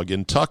own dog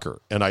in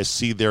Tucker, and I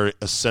see their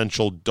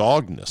essential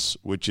dogness,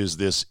 which is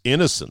this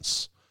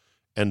innocence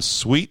and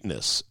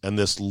sweetness and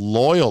this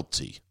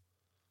loyalty.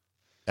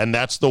 And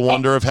that's the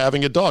wonder of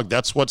having a dog.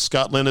 That's what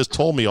Scott Lynn has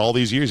told me all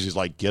these years. He's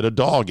like, get a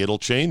dog. It'll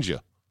change you.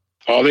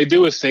 All they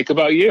do is think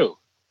about you.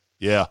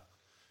 Yeah.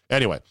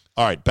 Anyway,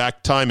 all right,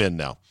 back time in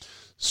now.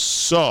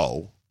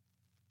 So,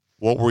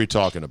 what were we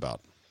talking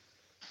about?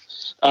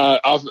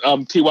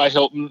 T.Y.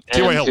 Hilton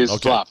and his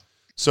flop.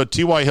 So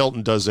T.Y.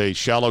 Hilton does a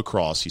shallow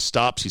cross. He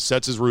stops. He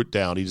sets his route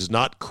down. He does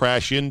not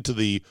crash into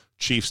the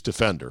Chiefs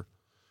defender.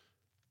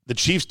 The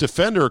Chiefs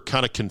defender,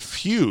 kind of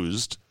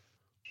confused,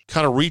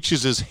 kind of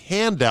reaches his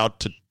hand out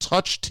to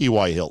touch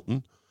T.Y.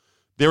 Hilton.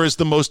 There is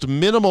the most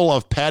minimal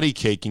of patty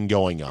caking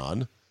going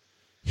on.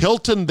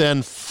 Hilton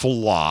then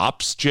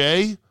flops,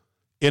 Jay,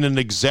 in an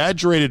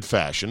exaggerated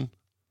fashion.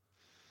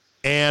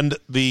 And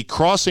the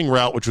crossing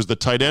route, which was the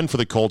tight end for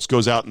the Colts,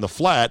 goes out in the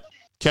flat,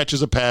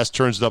 catches a pass,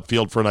 turns it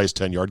upfield for a nice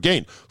 10-yard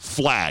gain.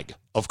 Flag,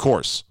 of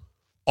course.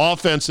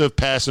 Offensive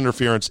pass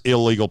interference,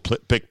 illegal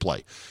pick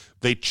play.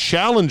 They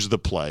challenge the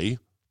play,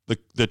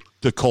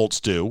 the Colts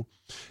do,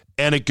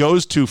 and it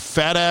goes to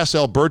fat-ass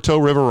Alberto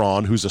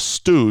Riveron, who's a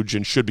stooge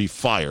and should be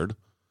fired.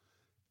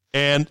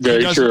 And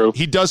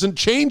he doesn't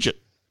change it.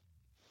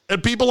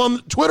 And people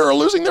on Twitter are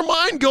losing their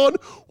mind going,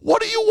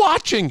 what are you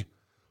watching?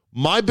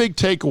 My big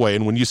takeaway,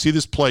 and when you see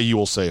this play, you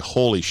will say,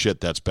 holy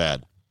shit, that's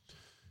bad.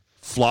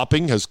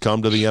 Flopping has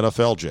come to the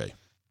NFL, Jay.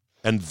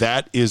 And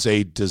that is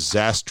a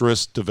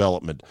disastrous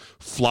development.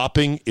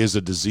 Flopping is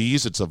a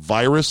disease. It's a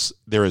virus.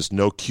 There is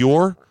no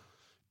cure.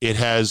 It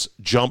has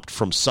jumped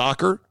from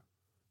soccer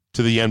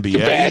to the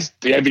NBA.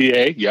 The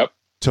NBA, yep.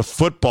 To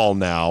football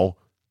now,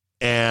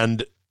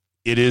 and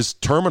it is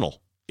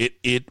terminal.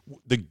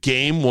 The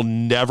game will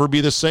never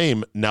be the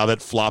same now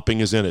that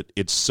flopping is in it.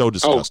 It's so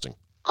disgusting.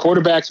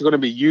 Quarterbacks are going to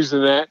be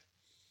using that.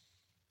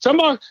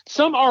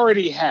 Some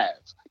already have.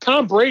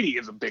 Tom Brady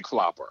is a big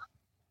flopper.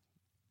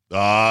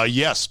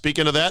 Yes.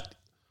 Speaking of that,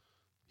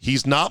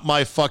 he's not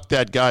my fuck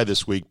that guy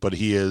this week, but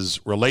he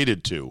is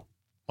related to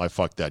my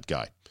fuck that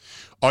guy.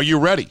 Are you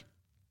ready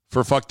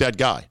for fuck that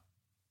guy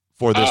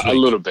for this week? A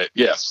little bit,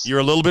 yes. You're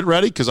a little bit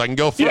ready? Because I can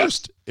go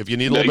first if you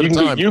need a little bit of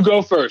time. You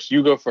go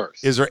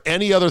first. Is there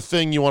any other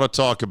thing you want to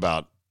talk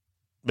about?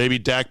 Maybe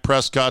Dak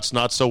Prescott's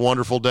not so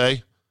wonderful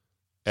day?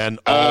 And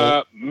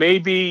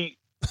maybe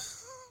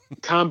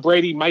Tom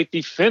Brady might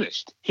be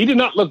finished. He did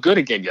not look good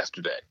again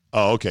yesterday.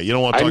 Oh, okay. You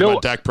don't want to talk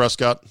about Dak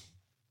Prescott?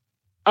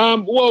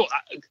 Well,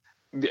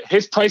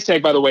 his price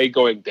tag, by the way,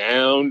 going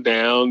down,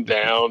 down,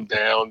 down,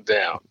 down,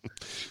 down.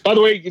 By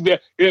the way,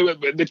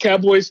 the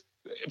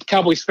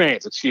Cowboys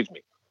fans, excuse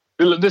me,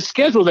 the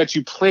schedule that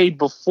you played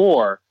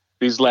before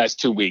these last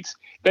 2 weeks,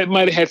 that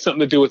might have had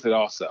something to do with it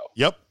also.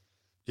 Yep.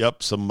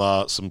 Some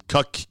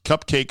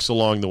cupcakes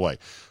along the way.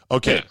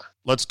 Okay.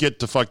 let's get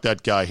to Fuck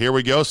That Guy. Here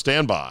we go.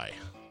 Stand by.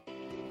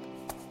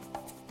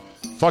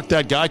 Fuck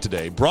That Guy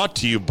today, brought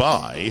to you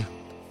by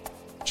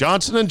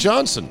Johnson &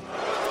 Johnson.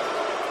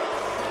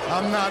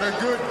 I'm not a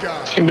good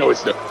guy. No,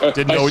 it's not.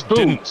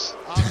 Didn't.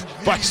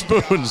 By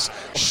spoons.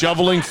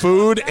 Shoveling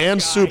food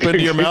and soup into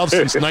your mouth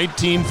since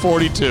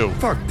 1942.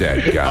 Fuck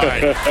that guy. All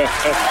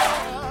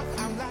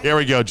right. Here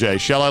we go, Jay.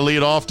 Shall I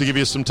lead off to give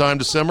you some time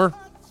to simmer?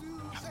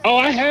 Oh,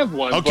 I have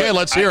one. Okay,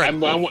 let's hear it.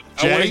 I want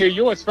to hear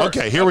yours first.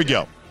 Okay, here we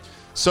go.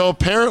 So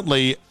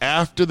apparently,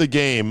 after the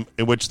game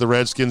in which the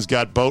Redskins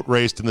got boat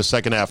raced in the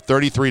second half,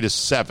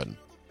 33-7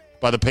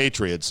 by the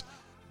Patriots,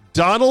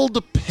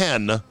 Donald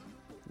Penn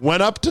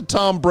went up to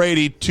Tom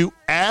Brady to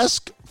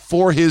ask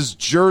for his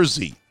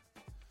jersey.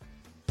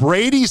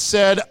 Brady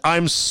said,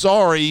 "I'm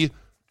sorry,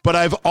 but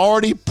I've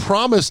already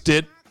promised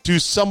it to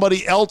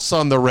somebody else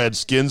on the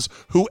Redskins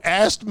who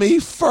asked me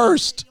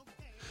first."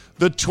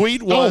 The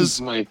tweet was,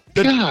 "Oh my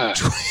God."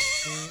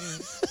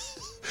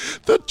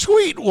 The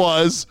tweet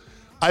was,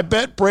 "I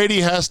bet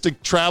Brady has to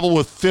travel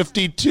with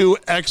 52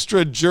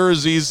 extra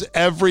jerseys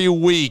every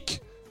week."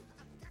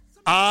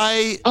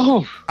 I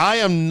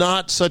am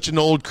not such an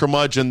old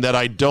curmudgeon that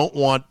I don't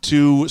want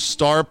two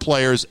star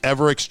players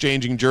ever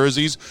exchanging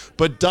jerseys,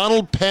 but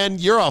Donald Penn,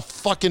 you're a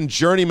fucking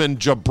journeyman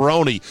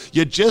jabroni.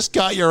 You just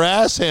got your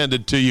ass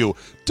handed to you.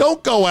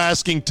 Don't go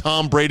asking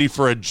Tom Brady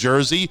for a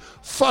jersey.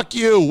 Fuck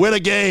you. Win a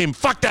game.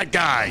 Fuck that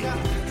guy.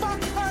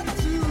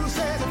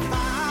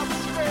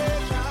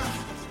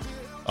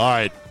 All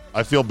right.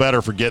 I feel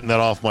better for getting that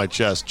off my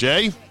chest.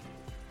 Jay,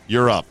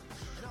 you're up.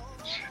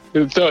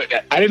 So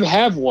I didn't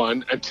have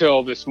one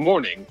until this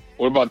morning,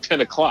 or about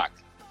 10 o'clock,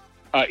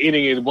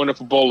 eating a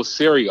wonderful bowl of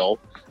cereal,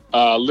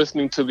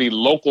 listening to the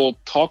local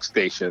talk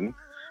station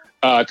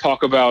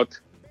talk about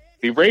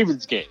the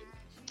Ravens game.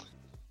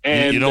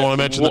 And you don't want to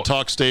mention the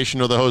talk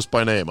station or the host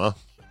by name, huh?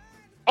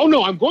 Oh,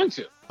 no, I'm going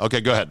to. Okay,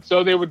 go ahead.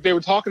 So they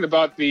were talking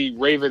about the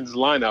Ravens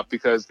lineup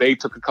because they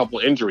took a couple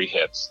injury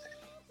hits.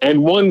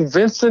 And one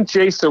Vincent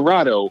J.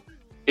 Serrato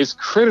is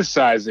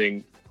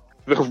criticizing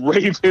the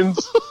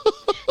Ravens,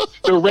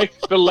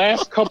 the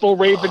last couple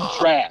Raven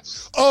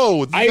drafts.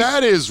 Oh,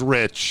 that is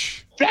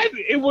rich.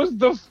 It was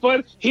the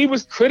fun. He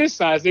was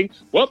criticizing,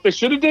 well, they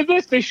should have did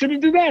this, they should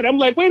have did that. I'm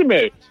like, wait a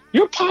minute.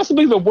 You're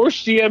possibly the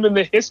worst GM in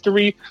the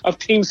history of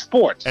team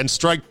sports. And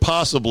strike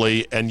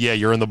possibly, and yeah,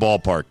 you're in the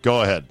ballpark.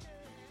 Go ahead.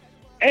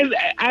 And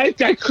I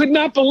could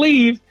not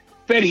believe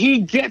that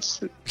he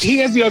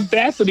has the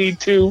audacity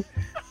to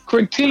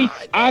critique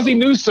Ozzie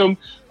Newsome.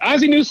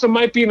 Ozzie Newsome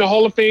might be in the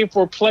Hall of Fame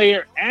for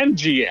player and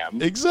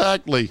GM.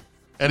 Exactly.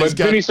 And but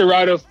Vinny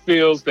Serrato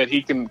feels that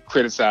he can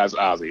criticize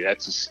Ozzie.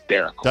 That's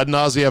hysterical. Doesn't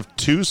Ozzie have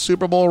 2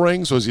 Super Bowl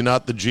rings? Was he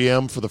not the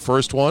GM for the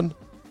first one?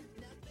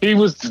 He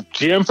was the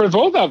GM for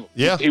both of them.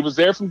 Yeah. He was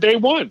there from day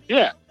one.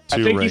 Yeah.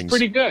 2 I think rings. He's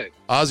pretty good.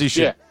 Ozzie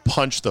should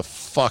punch the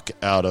fuck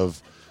out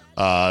of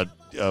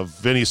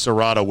Vinny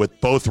Serrato with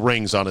both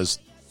rings on his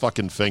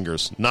fucking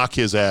fingers. Knock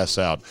his ass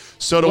out.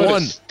 So to what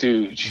one, a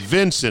stooge.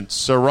 Vincent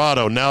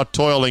Serrato, now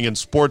toiling in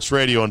sports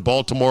radio in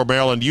Baltimore,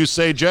 Maryland. You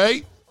say,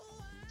 Jay?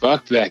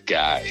 Fuck that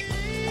guy.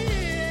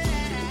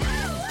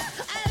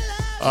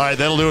 All right,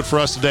 that'll do it for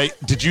us today.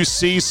 Did you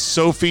see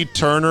Sophie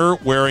Turner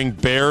wearing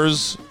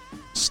Bears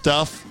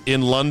stuff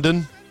in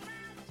London?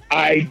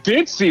 I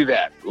did see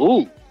that.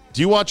 Ooh.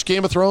 Do you watch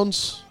Game of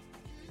Thrones?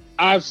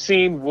 I've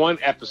seen one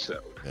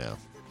episode. Yeah.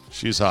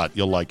 She's hot.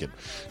 You'll like it.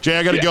 Jay,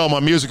 I got to go. My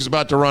music's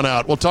about to run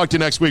out. We'll talk to you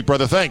next week,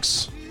 brother.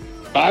 Thanks.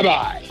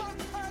 Bye-bye.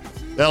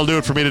 That'll do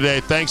it for me today.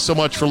 Thanks so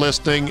much for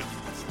listening.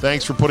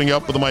 Thanks for putting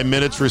up with my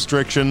minutes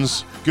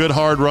restrictions. Good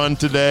hard run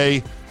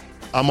today.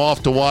 I'm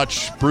off to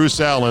watch Bruce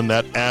Allen,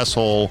 that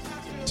asshole,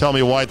 tell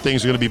me why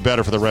things are going to be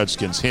better for the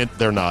Redskins. Hint,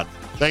 they're not.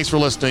 Thanks for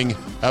listening.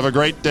 Have a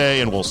great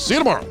day, and we'll see you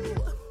tomorrow.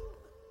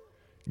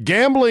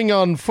 Gambling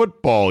on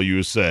football,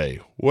 you say?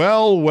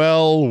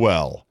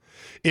 Well.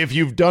 If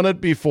you've done it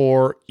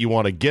before, you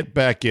want to get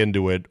back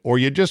into it, or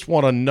you just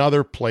want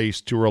another place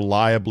to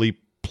reliably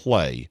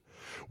play,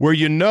 where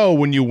you know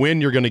when you win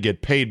you're going to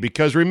get paid,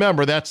 because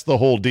remember, that's the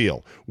whole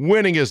deal.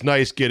 Winning is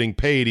nice, getting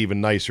paid even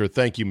nicer.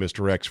 Thank you,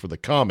 Mr. X, for the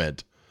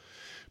comment.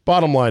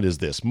 Bottom line is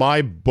this,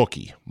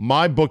 MyBookie,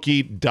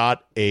 mybookie.ag.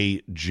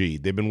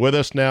 They've been with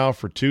us now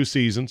for 2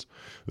 seasons.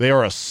 They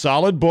are a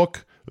solid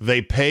book.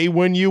 They pay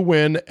when you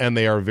win, and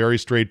they are very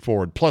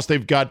straightforward. Plus,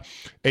 they've got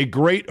a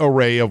great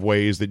array of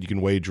ways that you can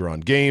wager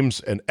on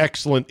games, an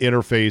excellent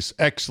interface,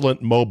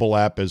 excellent mobile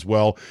app as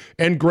well,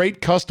 and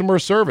great customer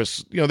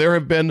service. You know, there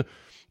have been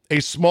a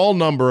small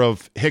number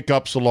of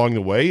hiccups along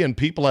the way, and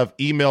people have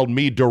emailed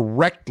me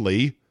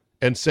directly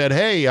and said,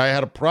 hey, I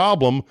had a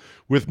problem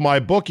with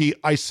MyBookie.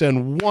 I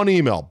send one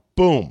email,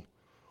 boom,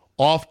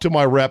 off to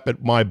my rep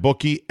at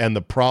MyBookie, and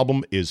the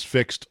problem is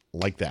fixed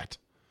like that.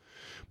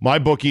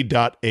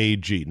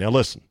 MyBookie.ag. Now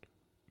listen,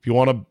 if you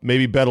want to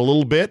maybe bet a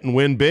little bit and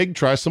win big,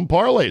 try some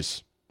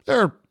parlays.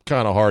 They're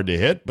kind of hard to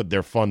hit, but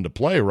they're fun to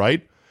play,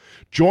 right?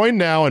 Join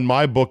now and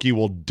MyBookie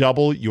will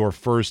double your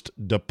first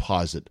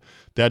deposit.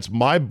 That's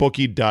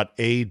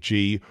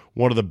mybookie.ag,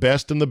 one of the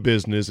best in the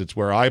business. It's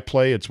where I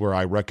play. It's where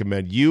I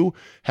recommend you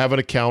have an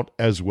account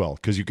as well,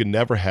 because you can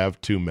never have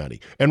too many.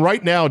 And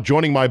right now,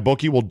 joining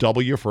MyBookie will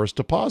double your first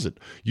deposit.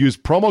 Use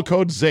promo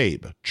code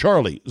ZABE,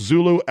 Charlie,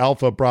 Zulu,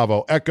 Alpha,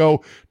 Bravo,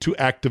 Echo to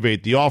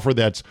activate the offer.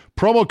 That's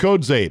promo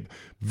code ZABE.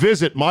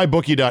 Visit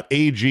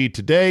mybookie.ag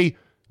today.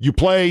 You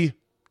play,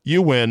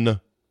 you win,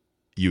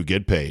 you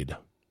get paid.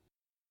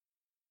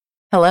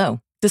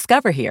 Hello,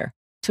 Discover here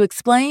to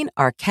explain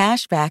our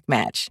cash back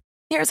match.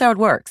 Here's how it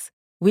works.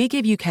 We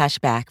give you cash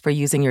back for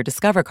using your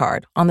Discover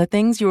card on the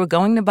things you were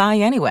going to buy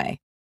anyway.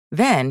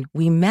 Then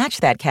we match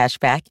that cash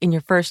back in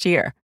your first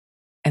year.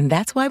 And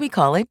that's why we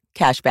call it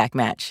Cashback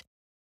Match.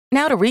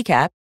 Now to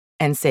recap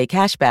and say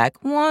cashback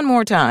one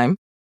more time.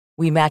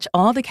 We match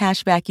all the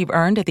cash back you've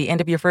earned at the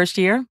end of your first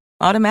year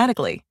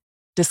automatically.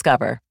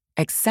 Discover.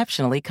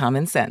 Exceptionally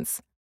common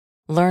sense.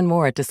 Learn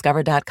more at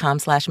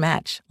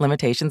discover.com/match.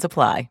 Limitations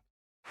apply.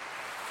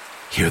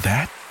 Hear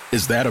that?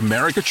 Is that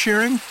America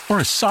cheering or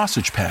a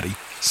sausage patty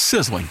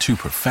sizzling to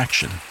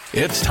perfection?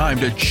 It's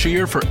time to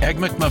cheer for Egg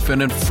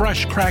McMuffin and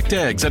fresh cracked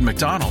eggs at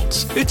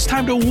McDonald's. It's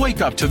time to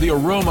wake up to the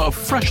aroma of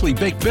freshly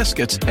baked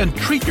biscuits and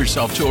treat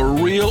yourself to a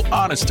real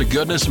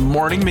honest-to-goodness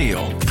morning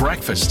meal.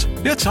 Breakfast,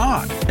 it's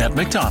on at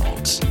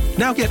McDonald's.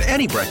 Now get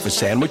any breakfast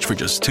sandwich for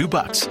just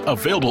 $2.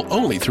 Available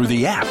only through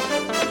the app.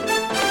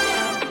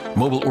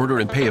 Mobile order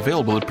and pay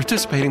available at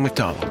participating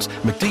McDonald's.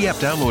 McD app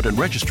download and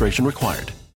registration required.